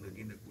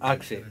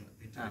ආක්ෂේ.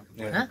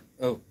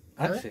 ඔව්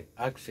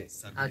ආක්ෂේ.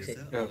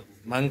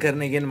 මං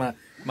කරන එකෙන්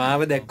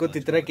මාව දැක්කොත්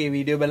විතරක් ඒ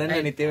වීඩියෝ බලන්න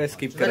අනිත් ඒවා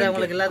ස්කිප් කරන්න.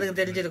 உங்களுக்கு எல்லாத்துக்கும்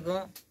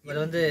தெரிஞ்சிருக்கும் இவர்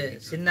வந்து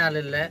சின்னால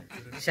இல்ல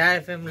ஷா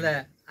எஃப்எம்ல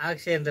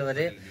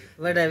ஆக்ஷேன்றவர்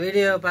இவரோட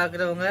வீடியோ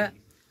பார்க்குறவங்க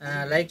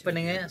லைக்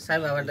பண்ணுங்க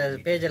அவரோட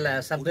பேஜில்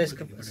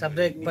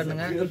சப்ஸ்கிரைப்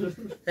பண்ணுங்க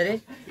சரி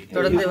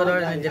தொடர்ந்து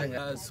இவரோட நினைச்சிருங்க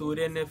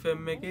සූරියන්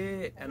FM එකේ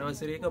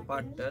ඇනිවර්සරි එක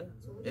පට්ට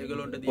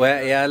ඒගොල්ලොන්ට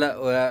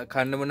එයාලා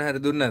කන්න මොන හරි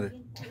දුන්නද?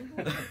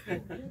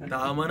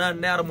 තාම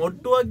නෑ අර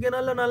මොට්ටුවක්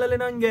ගෙනල්ලා නලලේ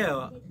නම්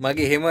ගෑවා.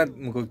 මගේ එහෙමත්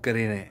මුකුත්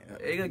කරේ නෑ.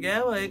 ඒක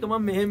ගෑවා. ඒක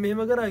මම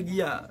මෙහෙම කරා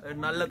ගියා.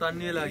 නල්ල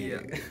තන්නේ වෙලා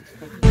ගියා.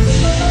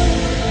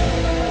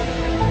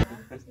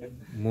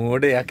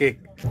 මෝඩ යකෙක්.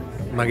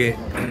 මගේ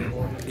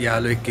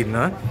යාළුවෙක්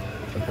ඉන්නවා.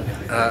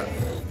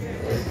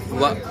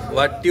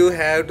 What you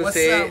have to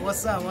say?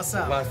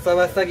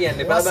 Wassa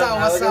කියන්නේ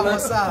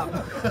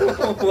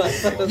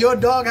Your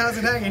dog has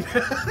it hanging.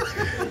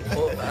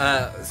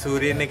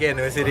 Suryan එකේ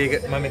ඇනිවර්සරි එක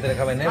මම මෙතන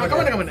කවන්නේ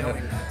නැහැ.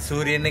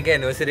 සූරියන් එකේ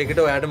ඇනිවර්සරි එකට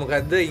ඔයාට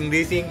මොකද්ද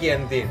ඉංග්‍රීසියෙන්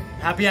කියන්න තියෙන්නේ?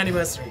 Happy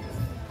anniversary.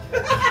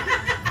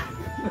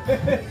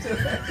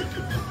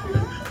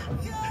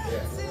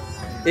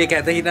 ඒක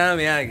ඇත හිනා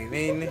මෙයාගේ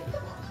මේ ඉන්නේ.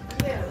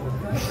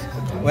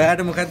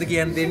 ඔයාට මොකද්ද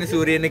කියන්න තියෙන්නේ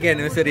සූරියන් එකේ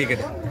ඇනිවර්සරි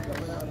එකට?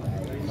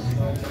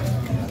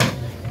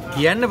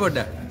 කියන්න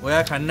පොඩ්ඩක්.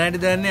 ඔයා කන්නඩි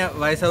දාන්නේ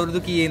වයස අවුරුදු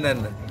කීයේ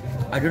ඉඳන්ද?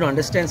 I don't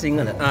understand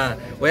Sinhala.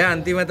 ඔයා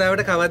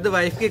අන්තිමතාවට කවද්ද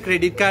wife ගේ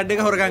credit card එක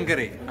හොරගම්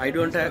කරේ? I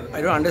don't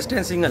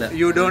understand Sinhala.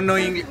 You don't know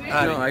English.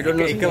 No, I don't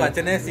know. එක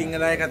වචනය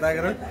සිංහලයි කතා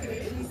කරොත්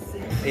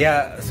එයා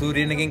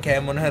සූරියන්ගෙන්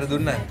කෑම මොන හරි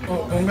දුන්නා.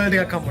 පොංගල්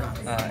ටිකක් හම්බුණා.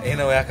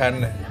 එහෙනම් ඔයා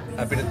කන්න.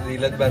 අපිට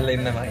දීලත් බලලා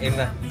ඉන්නවා. එන්න.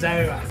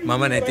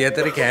 මම නැති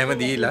අතරේ කෑම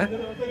දීලා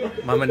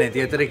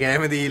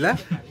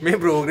මේ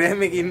ප්‍රෝග්‍රෑම්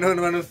එකේ ඉන්න ඕන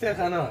මිනිස්සයා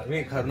කනවා.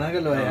 මේ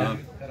කරුණාකරලා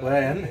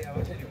ඔයා යන්න.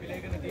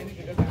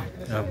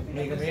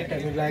 මේක මේ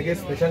ටැමිලාගේ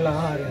ස්පෙෂල්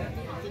ආහාරය.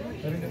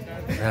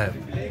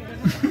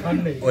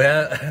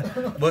 ඔයා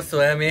බොස්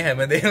ඔයා මේ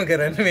හැමදේම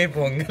කරන්නේ මේ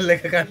පොංගල්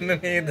එක කන්න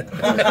නේද?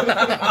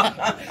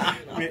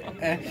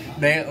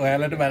 දැන්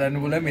ඔයාලට බලන්න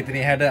පුළුවන් මෙතන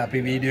එහාට අපි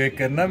වීඩියෝ එක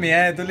කරනවා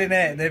මෙයා ඇතුලේ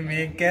නෑ. දැන්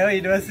මේක කෑවා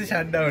ඊට පස්සේ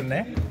ෂට් ඩවුන්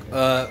නෑ.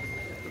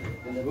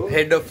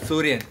 Head of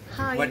Sooriyan,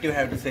 what you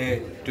have to say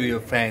to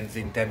your fans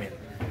in Tamil?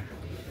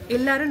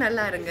 எல்லாரும்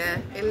நல்லா இருங்க,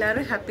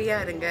 எல்லாரும் ஹாப்பியா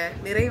இருங்க,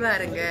 நிறைவா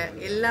இருங்க,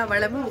 எல்லா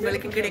வளமும்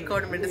உங்களுக்கு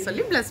கிடைக்கணும்னு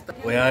சொல்லி ப்ளஸ்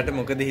பண்ணு. ඔයාට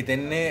මොකද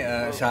හිතෙන්නේ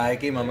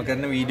ෂායකේ මම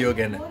කරන වීඩියෝ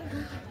ගැන?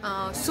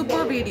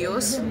 சூப்பர்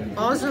வீடியோஸ்,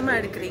 ஆசமா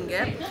எடுக்கிறீங்க,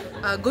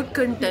 குட்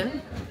கண்டென்ட்,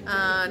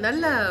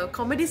 நல்ல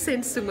காமெடி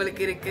சென்ஸ்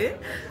உங்களுக்கு இருக்கு.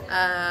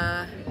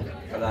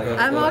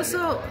 I'm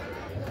also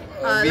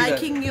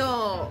liking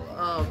your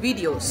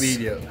videos.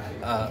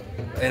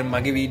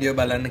 මගේ වීඩියෝ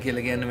බලන්න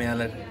කියලා කියන්න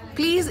මෙයාලට.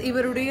 ப்ளீஸ்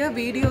இவருடைய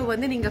வீடியோ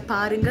வந்து நீங்க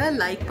பாருங்க,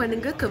 லைக்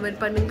பண்ணுங்க, கமெண்ட்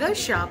பண்ணுங்க,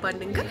 ஷேர்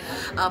பண்ணுங்க.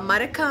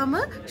 மறக்காம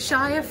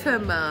ஷா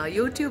FM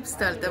யூடியூப்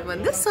ஸ்தலத்தை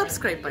வந்து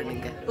சப்ஸ்கிரைப்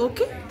பண்ணுங்க.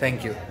 Okay, thank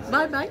you.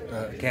 bye bye.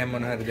 කෑම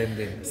මොන හරි දෙන්න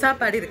දෙන්න.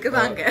 சாப்பாடு இருக்கு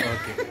வாங்க.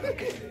 ஓகே.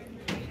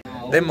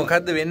 දැන්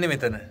මොකද්ද වෙන්නේ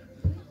මෙතන?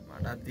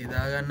 මටත්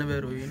ඉදා ගන්න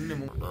බැරුව ඉන්නේ.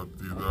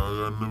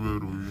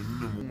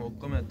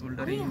 ඔක්කොම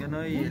ඇතුළට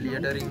රින්ගනවා,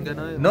 එළියට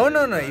රින්ගනවා. No,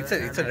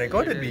 it's a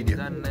recorded video.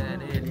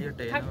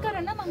 හක්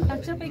කරන්න මම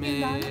ටච් අප් එකෙන්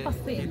දාන්න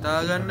පස්සේ. හිතා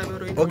ගන්න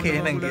බැරුව. Okay,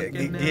 එහෙනම්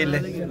ගිහලා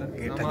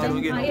ටච් අප්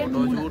එකේ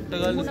ෆොටෝ ෂූට් එක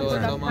ගන්න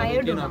සෝමා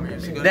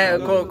දැන්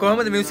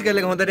කොහමද මියුසිකල්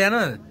එක හොඳට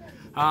යනවද?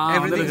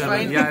 Everything is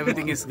fine. Yeah,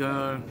 everything is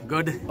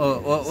good.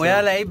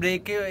 ඔයාලා ඒ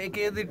බ්‍රේක්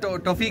එකේදී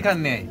ටොෆි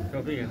කන්නේ ඇයි?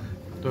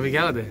 टॉफी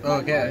क्या होते हैं?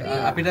 ओके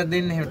අපිටත්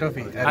දෙන්න එහෙම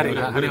ටොෆි.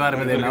 हरी बार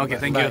में देना. Okay,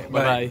 thank you.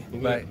 Bye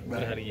bye.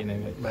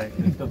 Bye.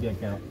 Toffee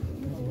क्या?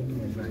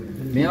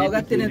 මෙයාව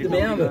ගත්තේ නැද්ද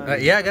මෙයාව?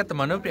 එයා ගත්ත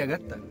මනෝප්‍රිය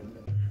ගත්තා.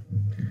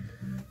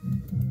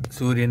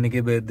 සූරියන්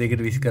එකේ බර්ත්ඩේ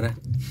එකට විශ් කරා.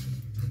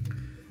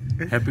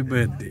 හැපි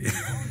බර්ත්ඩේ.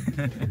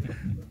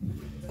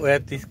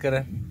 ඔයත් විශ්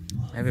කරා.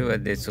 හැපි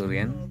බර්ත්ඩේ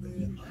සූරියන්.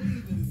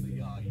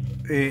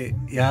 ඒ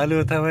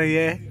යාළුවා තමයි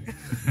ඈ.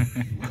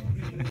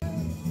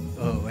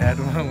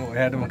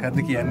 ඔයාට මොකද්ද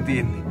කියන්න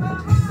තියෙන්නේ?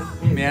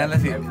 මෙයාලා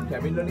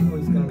ටැමිල් වලින්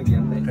මොයිස් කරන්න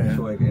කියන්නේ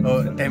ෂෝ එකේ. ඔව්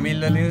ටැමිල්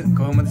වලින්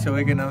කොහොමද ෂෝ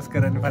එක නවස්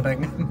කරන්න පටන්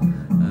ගන්නේ?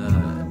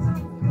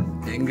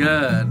 எங்க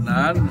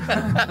நான்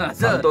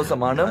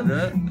சந்தோஷமானம்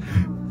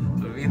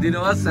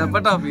විදිනවා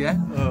සැපට අපි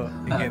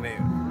කියන්නේ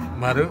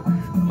මරු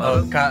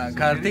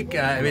කාර්තික්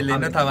ඇවිල්ලා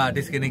ඉන්න තව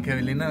ආටිස්ට් කෙනෙක්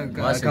ඇවිල්ලා ඉන්න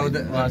කවුද?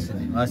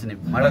 වාසිනි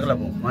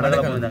මඩකලපු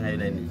දැන්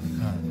ඇවිල්ලා ඉන්නේ.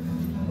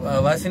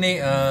 වාසිනි,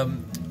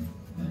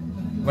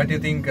 what do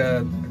you think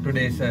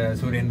today's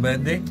Sooriyan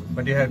birthday?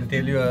 What do you have to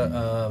tell your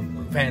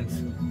fans?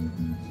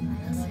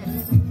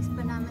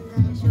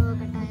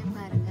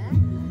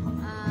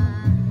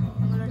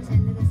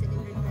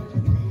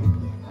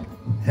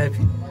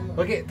 Happy.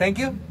 Okay, thank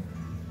you.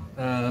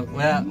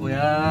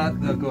 ඔයා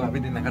අපි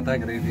දෙන්න කතා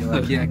කරේ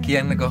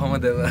කියන්න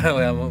කොහොමද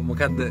ඔයා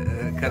මොකද්ද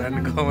කරන්න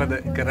කොහොමද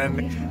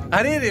කරන්නේ?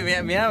 හරිද?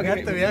 මෙයා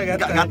ගත්තා. එයා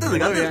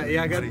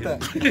ගත්තා.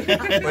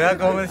 ඔයා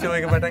කොහොමද ෂෝ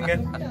එක පටන්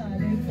ගන්නේ?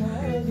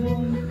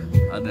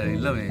 අද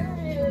ඉල්ල මේ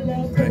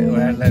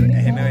ඔයාලා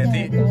එහෙම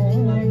ඇති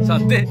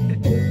සත්‍යේ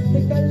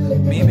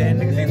මේ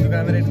බෑන්ඩ් එක සින්දු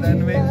කාමරේට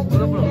දාන්න මේ මම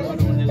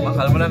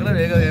කල්පනා කරලා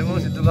මේක එමු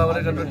සින්දු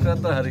කාමරේට කන්වර්ට්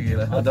කරත්තා හරි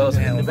කියලා. අද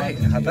දවසේ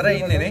හතරයි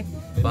ඉන්නේ නේ.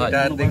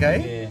 ගිටාර් දෙකයි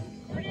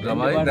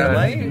ළමයි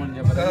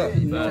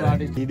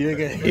වීඩියෝ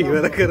එක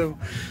ඉවර කරමු.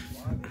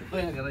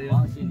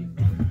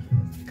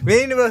 මේ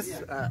ඉන්නේ බොස්.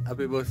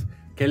 අපි බොස්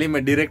කෙලින්ම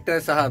ඩිරෙක්ටර්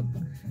සහ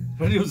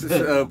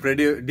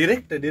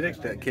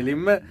ඩිරෙක්ටර්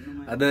කෙලින්ම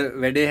අද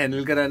වැඩේ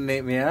හැන්ඩල් කරන්නේ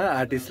මෙයා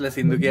ආටිස්ලා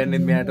සින්දු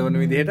කියන්නෙත් මෙයාට ඕන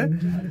විදිහට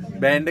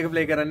බෑන්ඩ් එක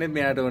ප්ලේ කරන්නෙත්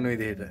මෙයාට ඕන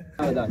විදිහට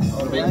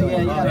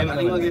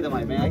අනිත් වගේ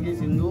තමයි මෙයාගේ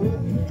සින්දු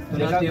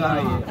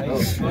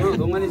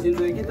තුන්වෙනි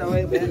සින්දු එකේ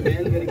තමයි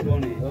බෑන්ඩ් කෙනෙක්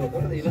ඕනේ.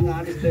 ඊළඟ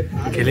ආටිස්ට්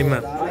කෙලින්ම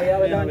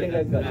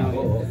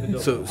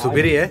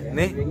සුපිරිය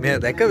නේ මෙයා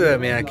දැක්කද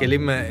මෙයා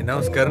කෙලින්ම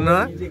ඇනවුන්ස්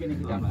කරනවා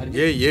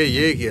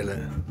යේ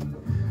කියලා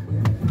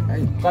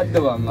මොකද්ද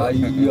බං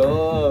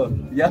අයියෝ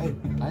යා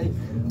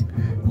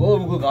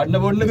කොහොමද කන්න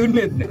බොන්න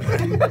දුන්නේත් නෑ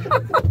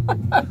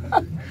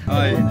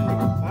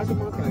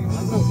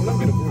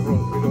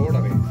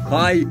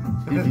හායි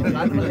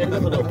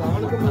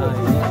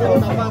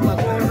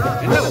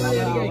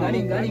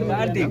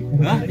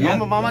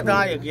මම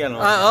තාය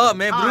කියනවා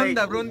මේ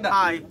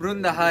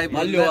බෘන්දා හායි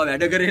මල්ලෝ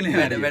වැඩ කරේ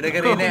නෑ වැඩ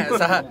කරේ නෑ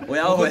සහ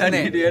ඔයා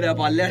හොයන්නේ හිටියට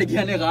පල්ලයට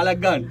කියන්නේ කාලක්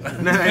ගන්න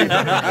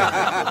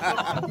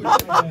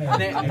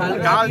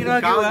කාල්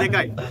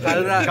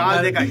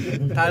දෙකයි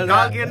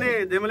කාල් කියන්නේ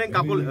දෙමළෙන්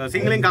කකුල්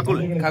සිංහලෙන් කකුල්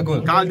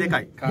කාල්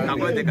දෙකයි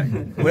කකුල දෙකයි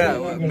ඔයා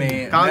මේ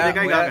කාල්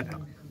දෙකයි ගාගත්තා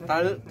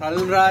තල්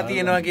රා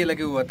තියෙනවා කියලා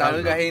කිව්වා තල්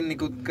ගහෙන්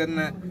නිකුත් කරන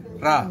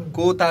රා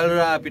කෝ තල්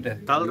රා අපිට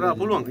තල් රා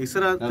පුළුවන්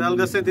ඉස්සර තල්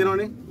ගස්සේ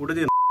තියෙනවනේ උඩ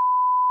තියෙන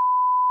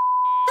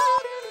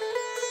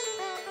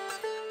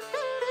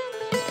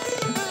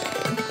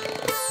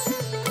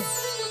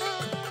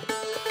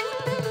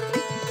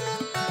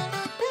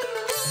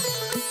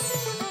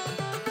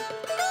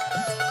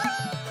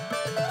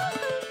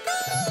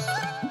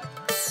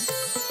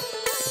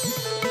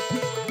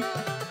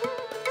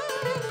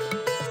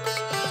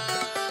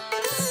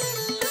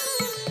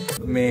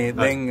මේ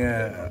දැන්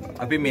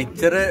අපි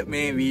මෙච්චර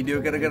මේ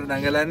වීඩියෝ කර කර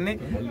දඟලන්නේ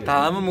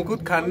තාම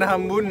මුකුත් කන්න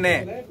හම්බුන්නේ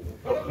නැහැ.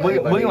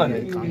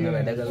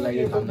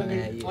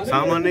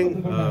 සාමාන්‍යයෙන්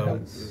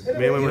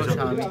මේව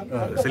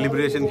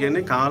සෙලිබ්‍රේෂන්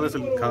කියන්නේ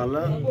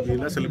කාලා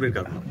බීලා සෙලිබ්‍රේට්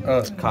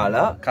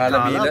කරනවා.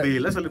 කාලා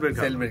බීලා සෙලිබ්‍රේට්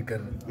කරනවා.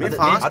 මේ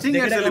ෆාස්ටිං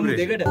එක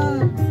සෙලිබ්‍රේට්.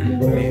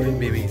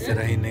 මේ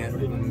ඉස්සරහින්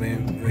මේ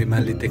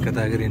මල්ලිත් එක්ක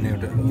කතා කරන්නේ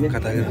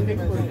කතා කරන්නේ.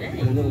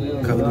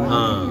 කවුද?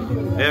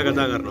 එයා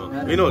කතා කරනවා.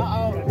 විනෝද්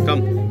කම්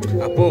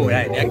අපෝ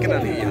එයා එයක්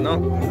කරන්නේ යනවා.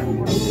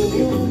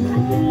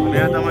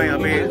 මෙයා තමයි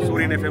අපේ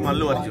සූරියන් FM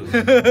අල්ලු අර්ජුන්.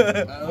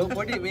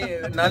 පොඩි මේ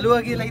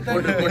නළුවා කියලා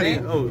හිතන්නේ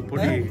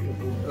පොඩි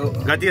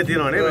ගතිය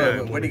තියෙනවා නේ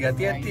පොඩි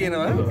ගතියක්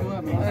තියෙනවා.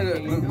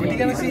 ගුටි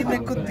කන සීන්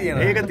එකකුත්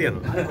තියෙනවා. ඒක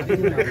තියෙනවා.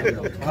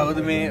 කවුද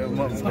මේ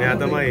මෙයා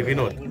තමයි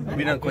විනෝද්.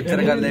 විනෝද් කොච්චර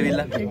කාලෙද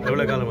ඇවිල්ලා?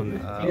 එවල කාලෙ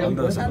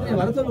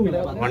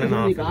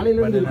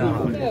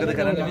මොකද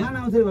කරන්නේ මේ?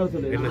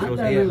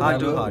 heart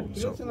to heart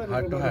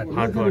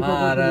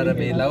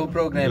මේ love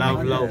program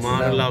love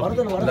මාර love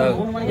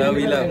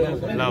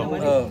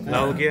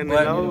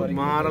කියන්නේ love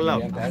මාර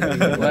love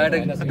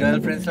ඔයාලට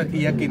girlfriends ලා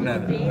කීයක්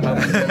ඉන්නවද?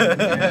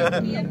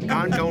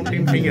 can't count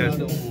in fingers.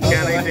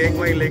 Can I take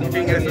my leg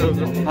fingers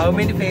also? How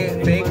many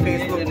fake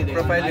Facebook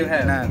profile you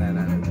have?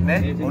 No.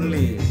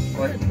 Only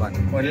one.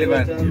 Only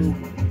one.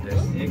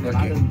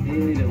 Okay.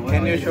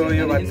 Can you show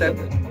your WhatsApp?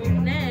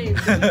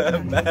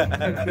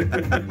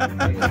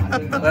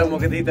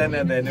 මොකද හිතන්නේ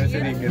අද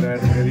anniversary එක කරනවා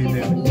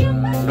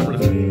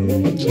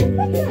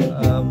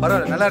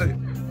பரவாயில்ல நல்லா இருக்கு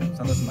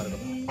சந்தோஷமா இருக்கு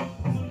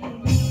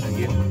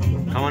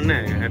කවන්නේ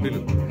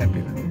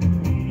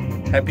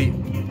happy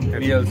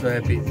we also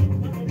happy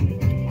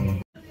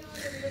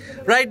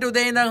right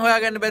today ඉඳන්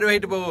හොයාගන්න බැරුව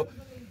හිටපො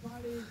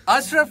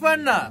අශ්රෆ්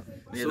අන්නා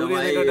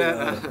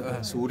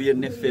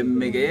සූරියන් FM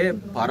එකේ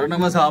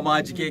පරණම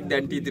සමාජිකයෙක්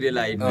දැන්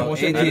ඉතිරිලා ඉන්නවා.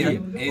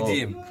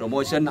 AGM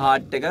ප්‍රොමෝෂන්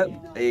හාට් එක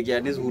ඒ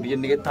කියන්නේ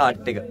සූරියන් එකේ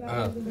හාට් එක.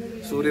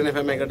 சூரியன்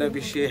FM கிட்ட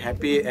விஷ்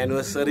ஹாப்பி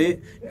ஆனிவர்சரி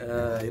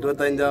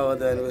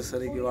 25வது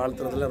ஆனிவர்சரிக்கு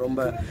வாழ்த்துறதுல ரொம்ப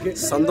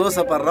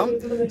சந்தோஷப்படுறோம்.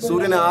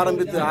 சூரியனை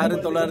ஆரம்பித்து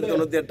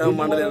 1998ஆம்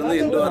ஆண்டுல இருந்து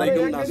இன்று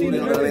வரைக்கும் நான்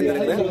சூரியனோட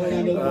இணைந்திருக்கிறேன்.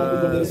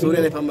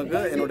 சூரியன் FMக்கு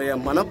என்னுடைய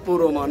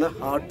மனப்பூர்வமான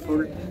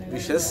heartful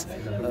wishes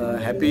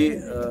happy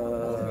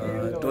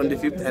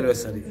 25th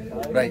anniversary.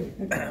 Right.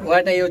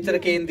 What are you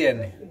කේන්ති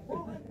යන්නේ?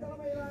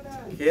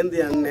 කේන්ති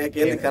යන්නේ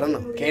කේන්ති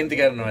කරනවා. කේන්ති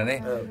කරනවානේ.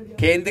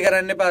 කේන්ති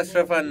කරන්න එපා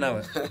අශ්‍රෆ් අන්නව.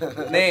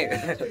 නේ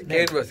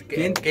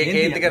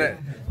කේන්ති කර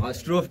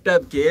අශ්‍රෆ්ට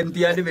කේන්ති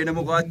යන්නේ වෙන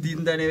මොකක්ද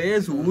තින්ද නෙවෙයි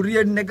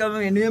සූරියන් එකම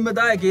වෙනුවෙම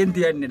තමයි කේන්ති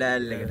යන්නේ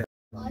ඩයල් එකට.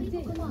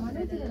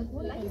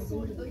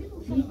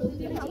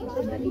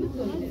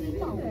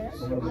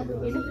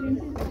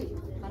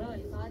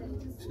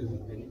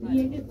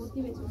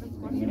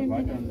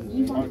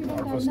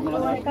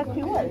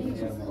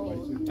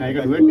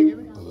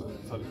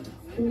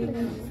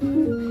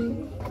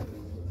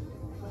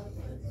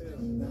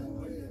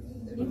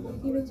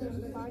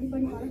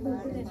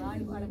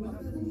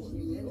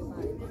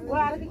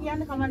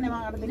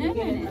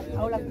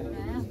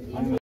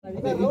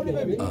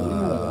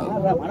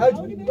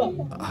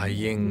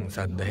 හයියෙන්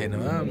සද්ද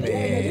හෙනවා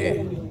මේ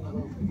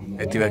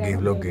ඇති වගේ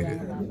vlog එක.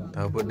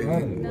 තව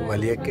පොඩ්ඩකින්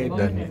වලියක්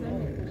එද්දන්නේ.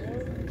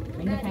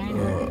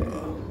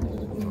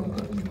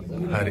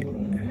 හරි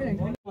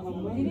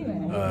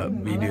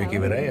වීඩියෝ එක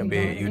ඉවරයි.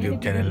 අපේ YouTube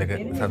channel එක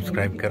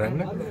subscribe කරන්න.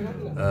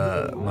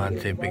 මාත්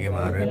shape එකේ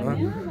මාරු වෙනවා.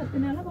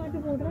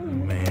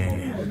 මේ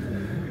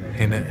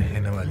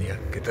එන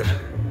වලියක් විතර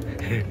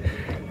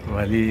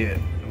වලිය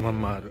මම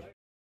මාරු